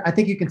fragile narrative, I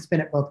think you can spin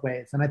it both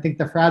ways. And I think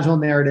the fragile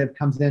narrative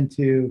comes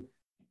into,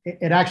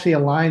 it actually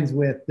aligns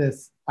with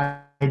this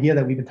idea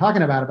that we've been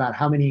talking about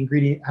how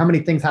many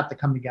things have to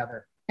come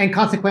together. And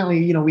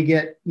consequently, we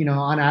get,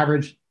 on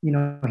average,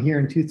 here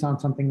in Tucson,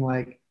 something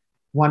like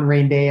one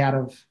rain day out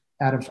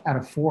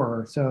of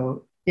 4.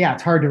 So yeah,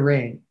 it's hard to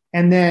rain.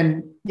 And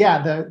then,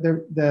 yeah,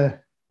 the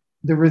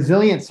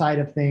resilient side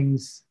of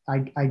things,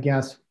 I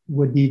guess,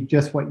 would be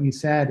just what you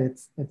said.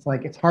 It's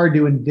like, it's hard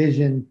to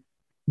envision,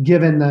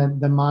 given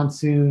the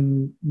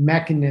monsoon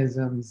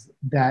mechanisms,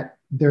 that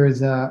there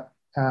is a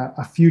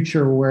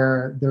future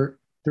where there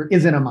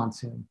isn't a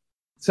monsoon.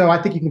 So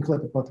I think you can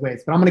flip it both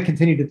ways, but I'm going to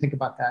continue to think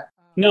about that.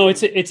 No,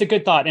 it's a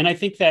good thought. And I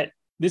think that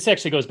this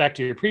actually goes back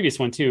to your previous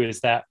one too,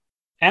 is that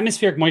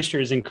atmospheric moisture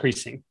is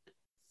increasing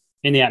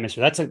in the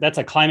atmosphere. That's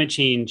a climate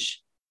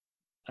change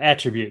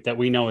attribute that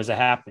we know is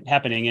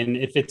happening. And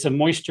if it's a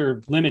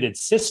moisture limited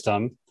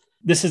system,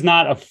 this is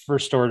not a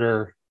first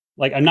order,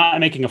 like I'm not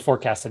making a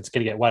forecast that it's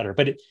going to get wetter,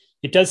 but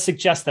it does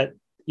suggest that,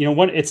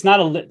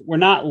 we're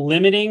not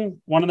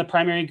limiting one of the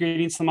primary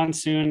ingredients of the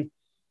monsoon.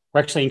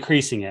 We're actually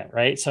increasing it,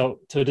 right? So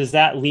does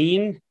that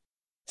lean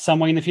some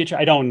way in the future?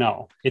 I don't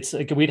know. It's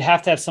like we'd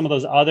have to have some of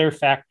those other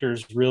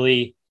factors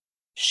really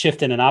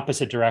shift in an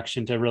opposite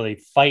direction to really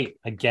fight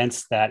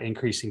against that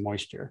increasing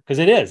moisture. Because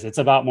it's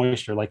about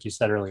moisture, like you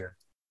said earlier.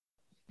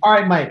 All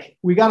right, Mike,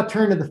 we got to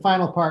turn to the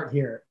final part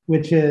here,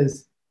 which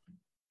is,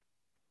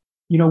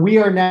 we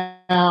are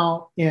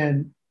now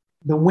in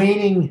the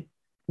waning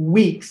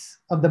weeks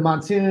of the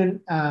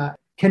monsoon.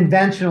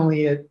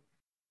 Conventionally,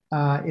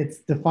 it's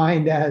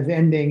defined as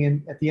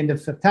ending at the end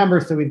of September.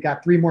 So we've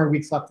got 3 more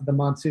weeks left of the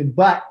monsoon.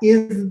 But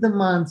is the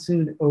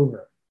monsoon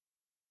over?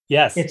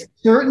 Yes. It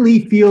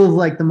certainly feels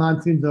like the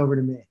monsoon's over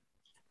to me.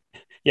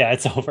 Yeah,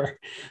 it's over.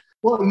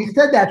 Well, you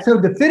said that so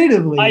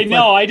definitively. I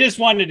know. I just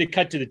wanted to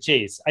cut to the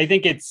chase. I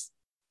think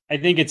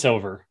it's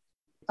over.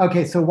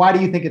 Okay, so why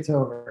do you think it's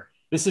over?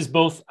 This is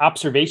both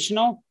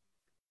observational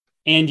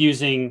and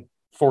using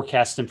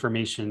forecast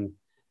information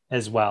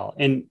as well.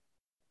 And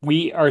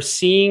we are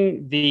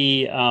seeing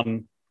the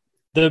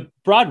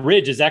broad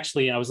ridge is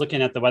actually, I was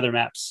looking at the weather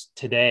maps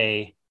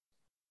today,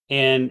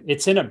 and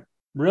it's in a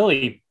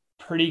really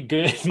pretty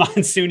good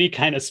monsoony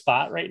kind of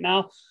spot right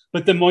now,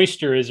 but the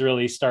moisture is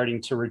really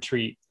starting to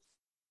retreat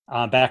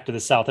back to the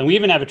south. And we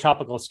even have a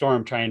tropical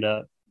storm trying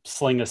to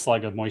sling a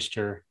slug of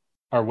moisture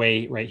our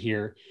way right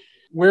here.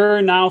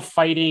 We're now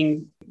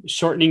fighting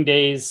shortening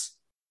days,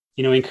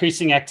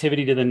 increasing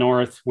activity to the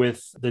north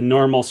with the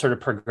normal sort of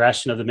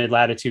progression of the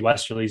mid-latitude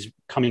westerlies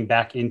coming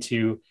back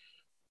into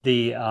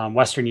the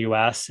Western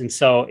US. And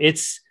so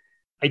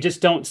I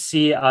just don't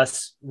see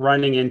us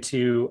running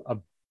into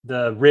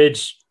the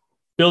ridge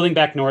building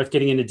back north,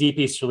 getting into deep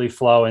easterly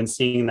flow and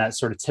seeing that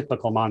sort of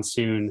typical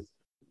monsoon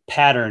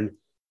pattern.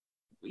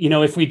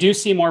 If we do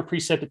see more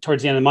precip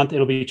towards the end of the month,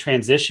 it'll be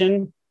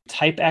transition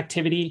type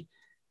activity.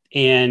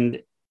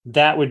 And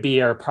that would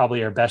be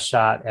probably our best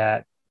shot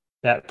at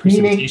that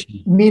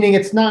precipitation. Meaning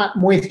it's not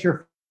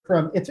moisture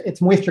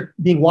it's moisture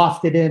being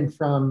wafted in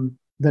from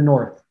the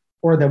north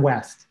or the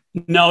west.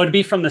 No, it'd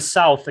be from the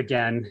south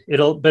again.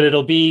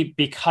 It'll be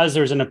because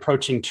there's an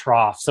approaching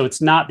trough. So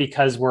it's not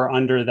because we're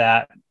under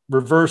that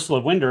reversal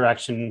of wind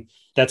direction.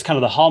 That's kind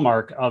of the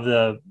hallmark of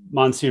the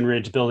monsoon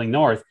ridge building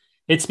north.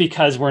 It's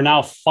because we're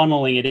now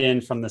funneling it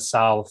in from the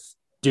south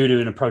due to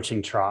an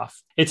approaching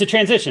trough. It's a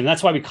transition.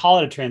 That's why we call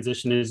it a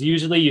transition. Is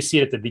usually you see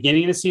it at the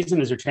beginning of the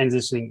season as you're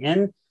transitioning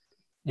in,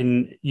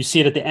 and you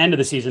see it at the end of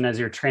the season as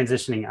you're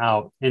transitioning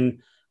out.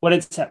 And what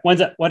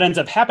ends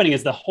up happening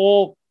is the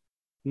whole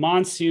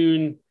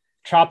monsoon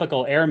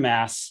tropical air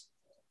mass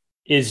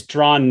is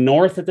drawn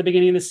north at the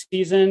beginning of the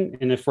season.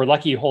 And if we're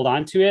lucky, you hold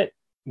on to it,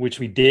 which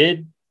we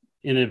did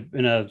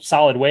in a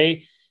solid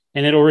way,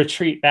 and it'll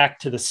retreat back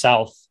to the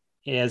south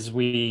as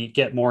we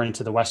get more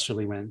into the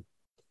westerly wind.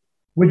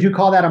 Would you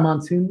call that a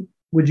monsoon?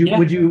 Would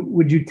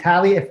you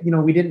tally if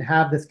we didn't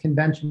have this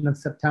convention of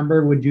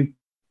September? Would you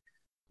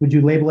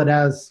label it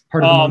as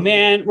part of the monsoon?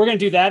 Man, we're gonna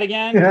do that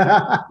again.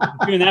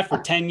 We're doing that for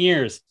 10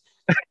 years.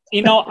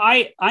 I'm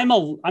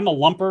a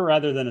lumper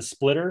rather than a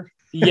splitter.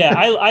 Yeah,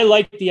 I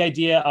like the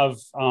idea of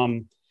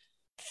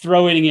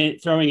throwing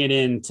it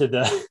into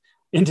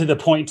the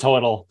point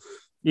total,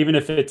 even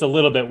if it's a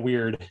little bit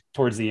weird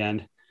towards the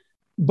end.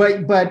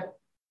 But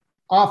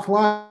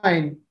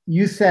offline,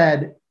 you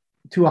said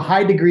to a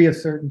high degree of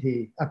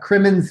certainty, a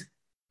Crimmins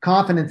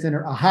confidence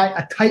interval,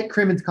 a tight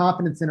Crimmins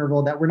confidence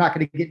interval that we're not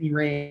going to get any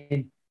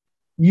rain.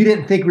 You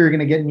didn't think we were going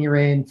to get any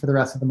rain for the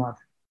rest of the month.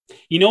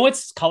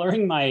 What's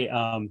coloring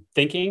my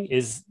thinking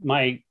is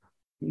my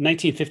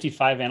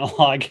 1955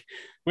 analog,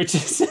 which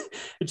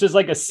is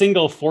like a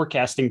single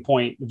forecasting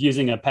point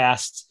using a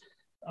past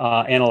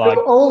analog.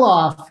 So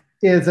Olaf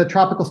is a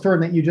tropical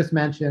storm that you just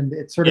mentioned.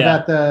 It's sort of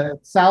at the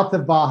south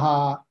of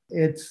Baja.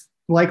 It's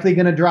likely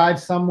going to drive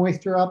some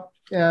moisture up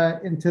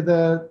into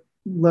the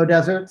low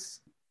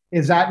deserts.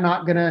 Is that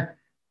not going to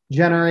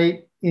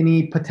generate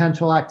any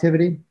potential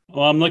activity?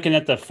 Well, I'm looking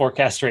at the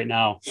forecast right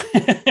now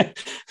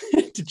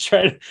to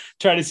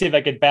try to see if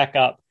I could back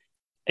up.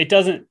 It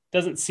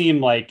doesn't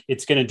seem like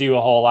it's going to do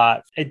a whole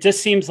lot. It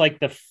just seems like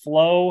the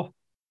flow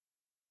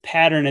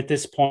pattern at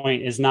this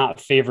point is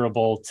not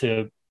favorable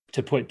to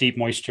put deep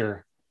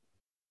moisture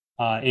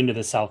into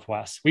the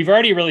Southwest. We've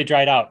already really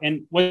dried out.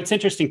 And what's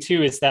interesting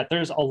too is that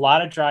there's a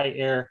lot of dry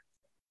air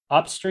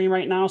upstream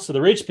right now. So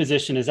the ridge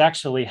position is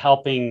actually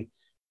helping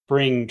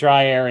bring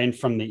dry air in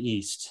from the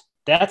east.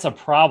 That's a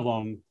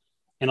problem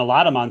in a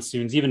lot of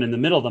monsoons, even in the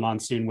middle of the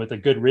monsoon with a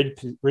good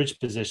ridge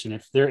position.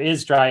 If there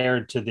is dry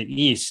air to the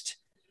east,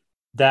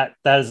 that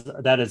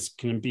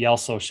can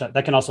also shut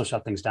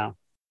things down.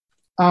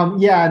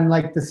 And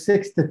like the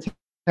 6 to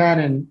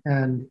 10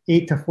 and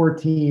 8 to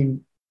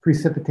 14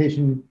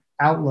 precipitation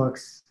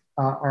outlooks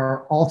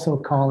are also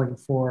calling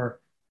for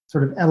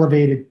sort of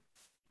elevated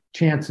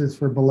chances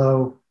for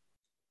below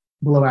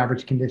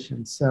average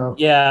conditions. So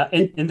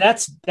and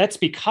that's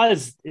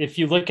because if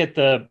you look at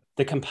the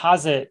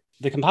composite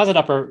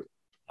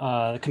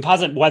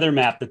weather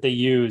map that they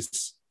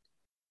use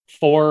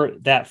for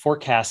that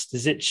forecast,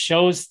 is it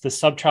shows the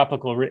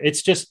subtropical. It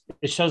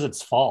shows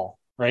its fall,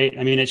 right?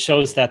 I mean, it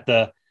shows that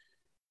the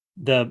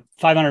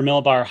 500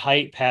 millibar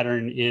height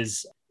pattern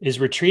is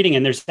retreating,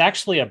 and there's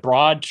actually a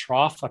broad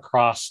trough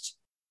across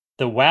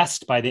the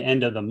west by the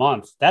end of the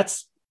month.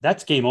 That's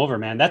game over,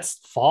 man. That's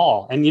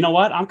fall. And you know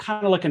what? I'm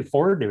kind of looking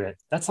forward to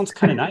it. That sounds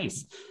kind of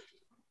nice.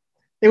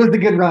 It was a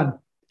good run.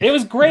 It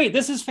was great.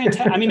 This is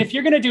fantastic. I mean, if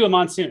you're going to do a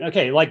monsoon,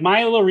 okay, like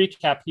my little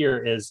recap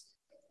here is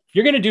if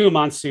you're going to do a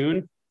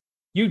monsoon,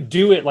 you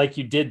do it like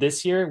you did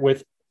this year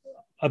with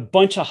a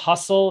bunch of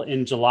hustle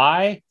in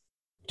July,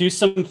 do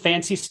some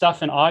fancy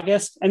stuff in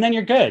August, and then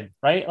you're good,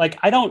 right? Like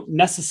I don't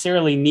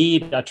necessarily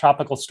need a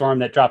tropical storm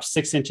that drops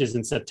 6 inches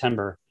in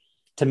September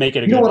to make it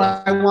a good You know what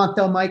monsoon. I want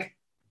though, Mike?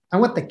 I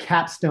want the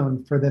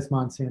capstone for this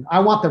monsoon. I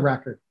want the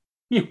record.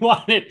 You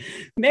want it,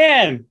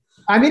 man.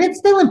 I mean, it's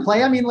still in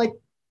play. I mean, like,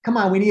 come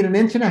on, we need an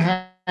inch and a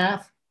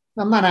half.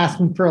 I'm not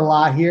asking for a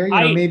lot here.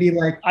 Maybe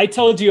like I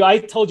told you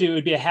it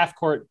would be a half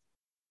court.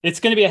 It's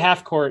going to be a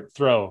half court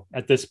throw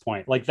at this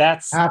point. Like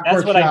that's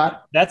what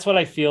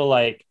I feel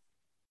like.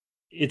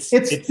 It's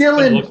still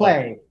in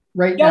play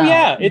right now. Oh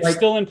yeah, it's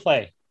still in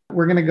play.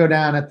 We're going to go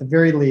down at the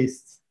very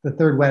least the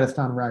third wettest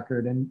on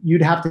record, and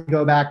you'd have to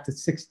go back to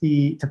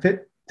 60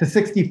 to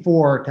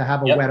 64 to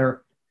have a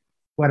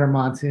wetter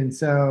monsoon.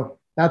 So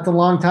that's a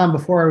long time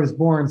before I was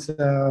born.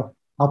 So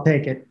I'll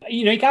take it.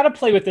 You got to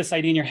play with this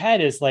idea in your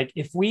head is like,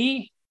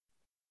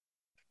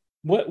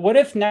 what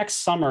if next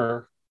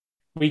summer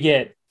we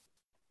get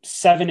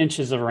 7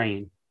 inches of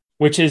rain,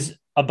 which is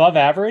above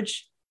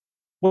average,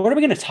 what are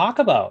we going to talk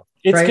about?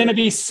 It's Right. going to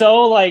be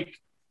so like,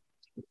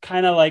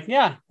 kind of like,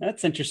 yeah,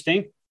 that's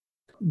interesting.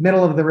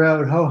 Middle of the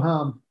road, ho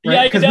hum.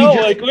 Yeah, I Because know,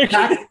 we just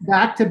like,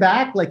 back to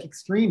back, like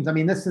extremes. I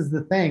mean, this is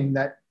the thing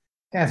that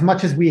as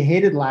much as we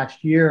hated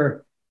last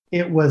year,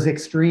 it was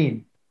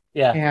extreme.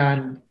 Yeah.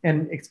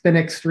 And it's been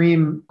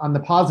extreme on the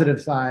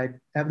positive side,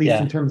 at least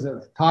Yeah. in terms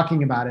of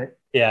talking about it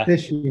Yeah.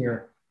 this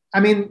year. I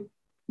mean,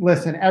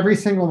 listen, every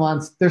single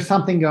month there's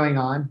something going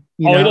on.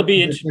 It'll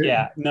be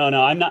yeah. No,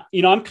 I'm not.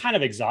 I'm kind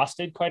of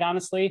exhausted, quite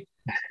honestly.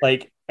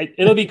 Like,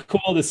 it'll be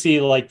cool to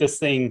see like this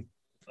thing.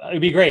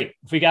 It'd be great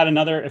if we got an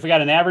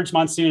average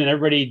monsoon and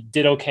everybody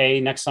did okay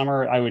next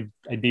summer.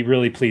 I'd be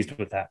really pleased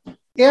with that.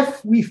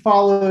 If we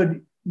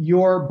followed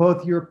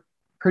both your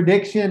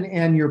prediction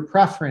and your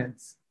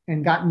preference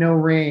and got no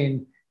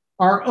rain,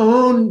 our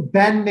own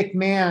Ben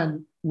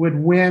McMahon would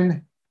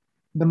win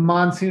the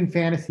monsoon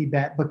fantasy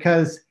bet,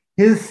 because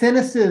his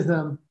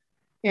cynicism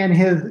and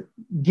his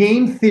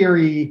game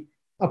theory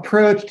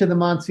approach to the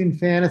monsoon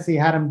fantasy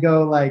had him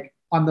go like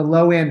on the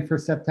low end for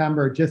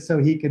September just so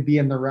he could be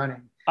in the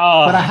running.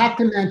 But I have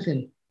to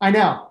mention, I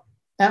know,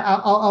 and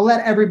I'll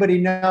let everybody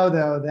know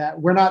though that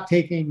we're not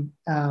taking,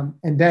 and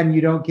then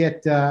you don't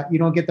get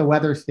the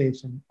weather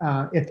station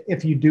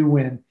if you do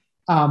win.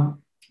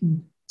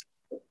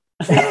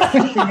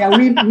 Yeah,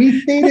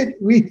 we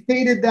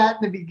stated that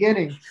in the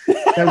beginning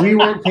that we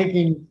weren't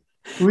taking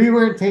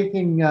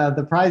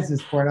the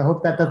prizes for it. I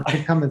hope that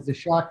doesn't come as a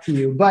shock to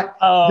you. But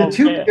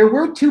there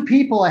were 2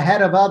 people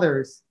ahead of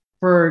others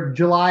for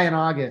July and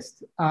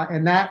August,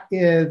 and that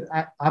is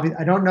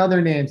I don't know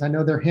their names. I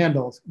know their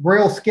handles.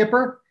 Royal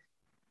Skipper,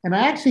 and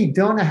I actually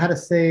don't know how to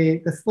say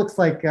this. Looks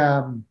like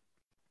the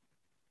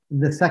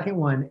second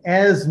one,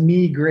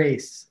 Esme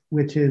Grace,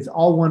 which is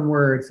all one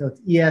word, so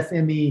it's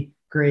ESME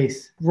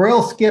Grace.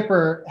 Royal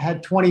Skipper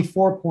had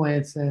 24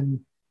 points,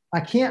 and I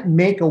can't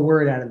make a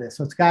word out of this.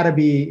 So it's got to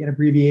be an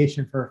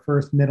abbreviation for a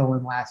first, middle,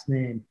 and last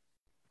name,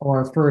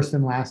 or first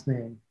and last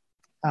name.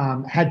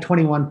 Had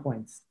 21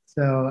 points.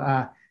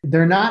 So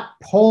they're not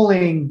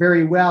polling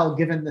very well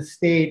given the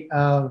state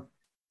of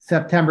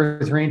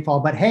September's rainfall.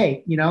 But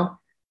hey,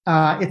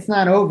 it's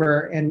not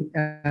over. And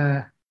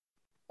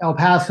El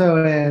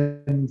Paso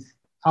and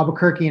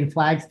Albuquerque and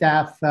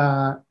Flagstaff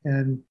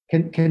and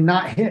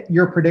cannot hit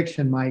your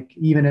prediction, Mike,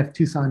 even if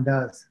Tucson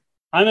does.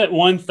 I'm at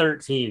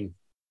 113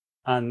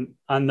 on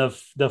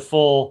the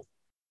full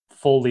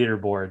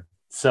leaderboard.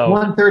 So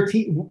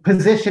 113,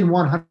 position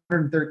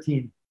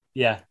 113.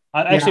 Yeah,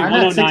 actually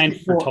 109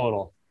 for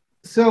total.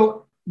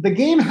 So the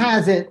game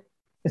has it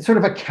sort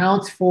of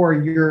accounts for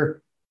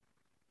your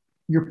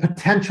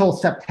potential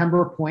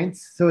September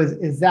points. So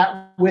is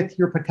that with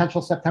your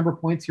potential September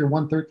points, your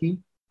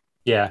 113?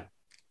 Yeah.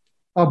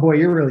 Oh boy,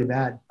 you're really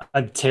bad.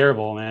 I'm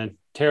terrible, man.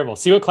 Terrible.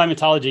 See what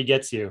climatology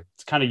gets you.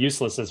 It's kind of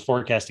useless as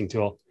forecasting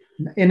tool.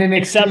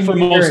 Except for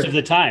most of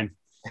the time.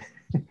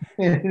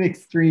 In an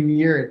extreme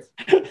year.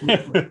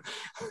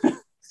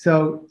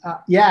 So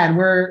and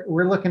we're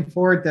looking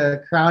forward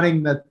to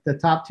crowning the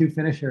top 2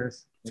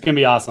 finishers. It's gonna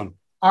be awesome.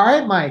 All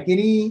right, Mike.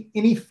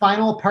 Any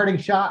final parting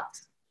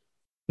shots?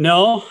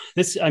 No,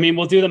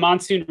 we'll do the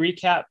monsoon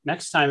recap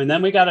next time, and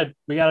then we gotta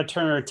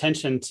turn our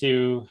attention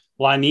to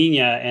La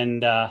Nina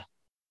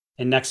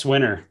and next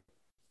winter.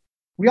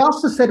 We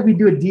also said we'd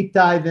do a deep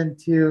dive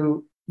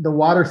into the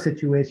water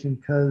situation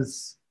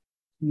because,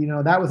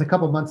 that was a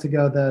couple of months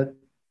ago.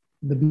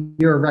 The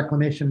Bureau of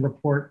Reclamation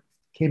report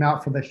came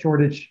out for the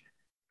shortage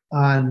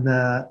on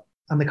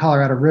the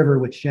Colorado River,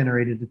 which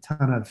generated a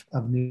ton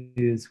of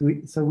news.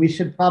 So we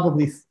should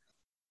probably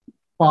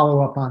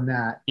follow up on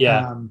that.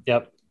 Yeah.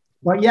 Yep.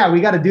 But yeah, we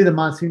got to do the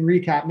monsoon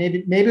recap.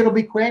 Maybe it'll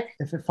be quick.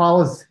 If it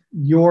follows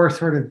your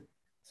sort of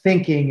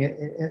thinking,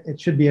 it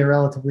should be a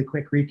relatively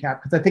quick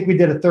recap because I think we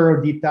did a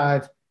thorough deep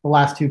dive the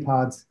last 2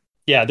 pods.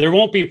 Yeah, there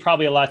won't be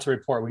probably a lot to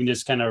report. We can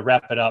just kind of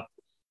wrap it up.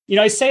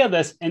 I say all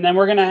this, and then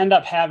we're going to end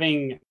up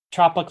having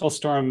Tropical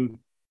Storm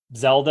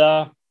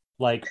Zelda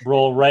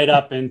roll right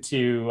up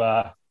into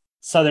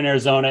southern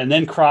Arizona and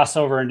then cross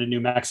over into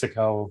New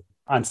Mexico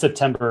on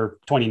September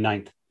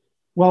 29th.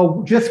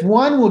 Well, just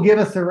one will give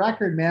us a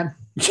record, man.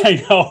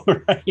 I know,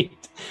 right?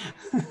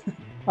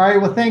 All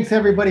right. Well, thanks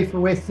everybody for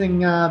wasting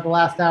the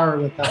last hour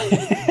with us.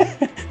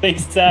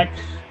 Thanks, Zach.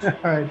 All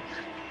right.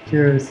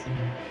 Cheers.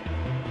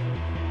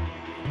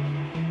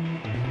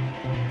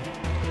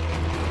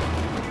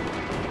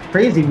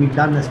 Crazy we've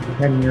done this for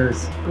 10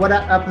 years. What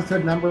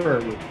episode number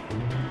are we?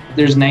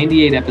 There's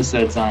 98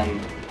 episodes on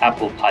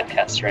Apple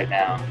Podcasts right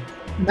now.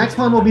 Next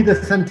one will be the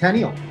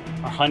centennial.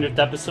 Our 100th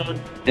episode.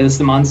 It's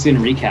the monsoon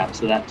recap,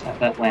 so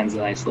that lands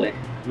nicely.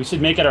 We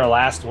should make it our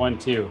last one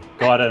too.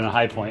 Go out on a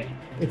high point.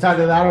 It's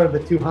either that or the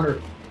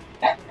 200.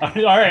 All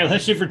right,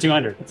 let's shoot for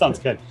 200. That sounds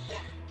good.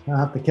 I'll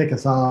have to kick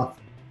us off.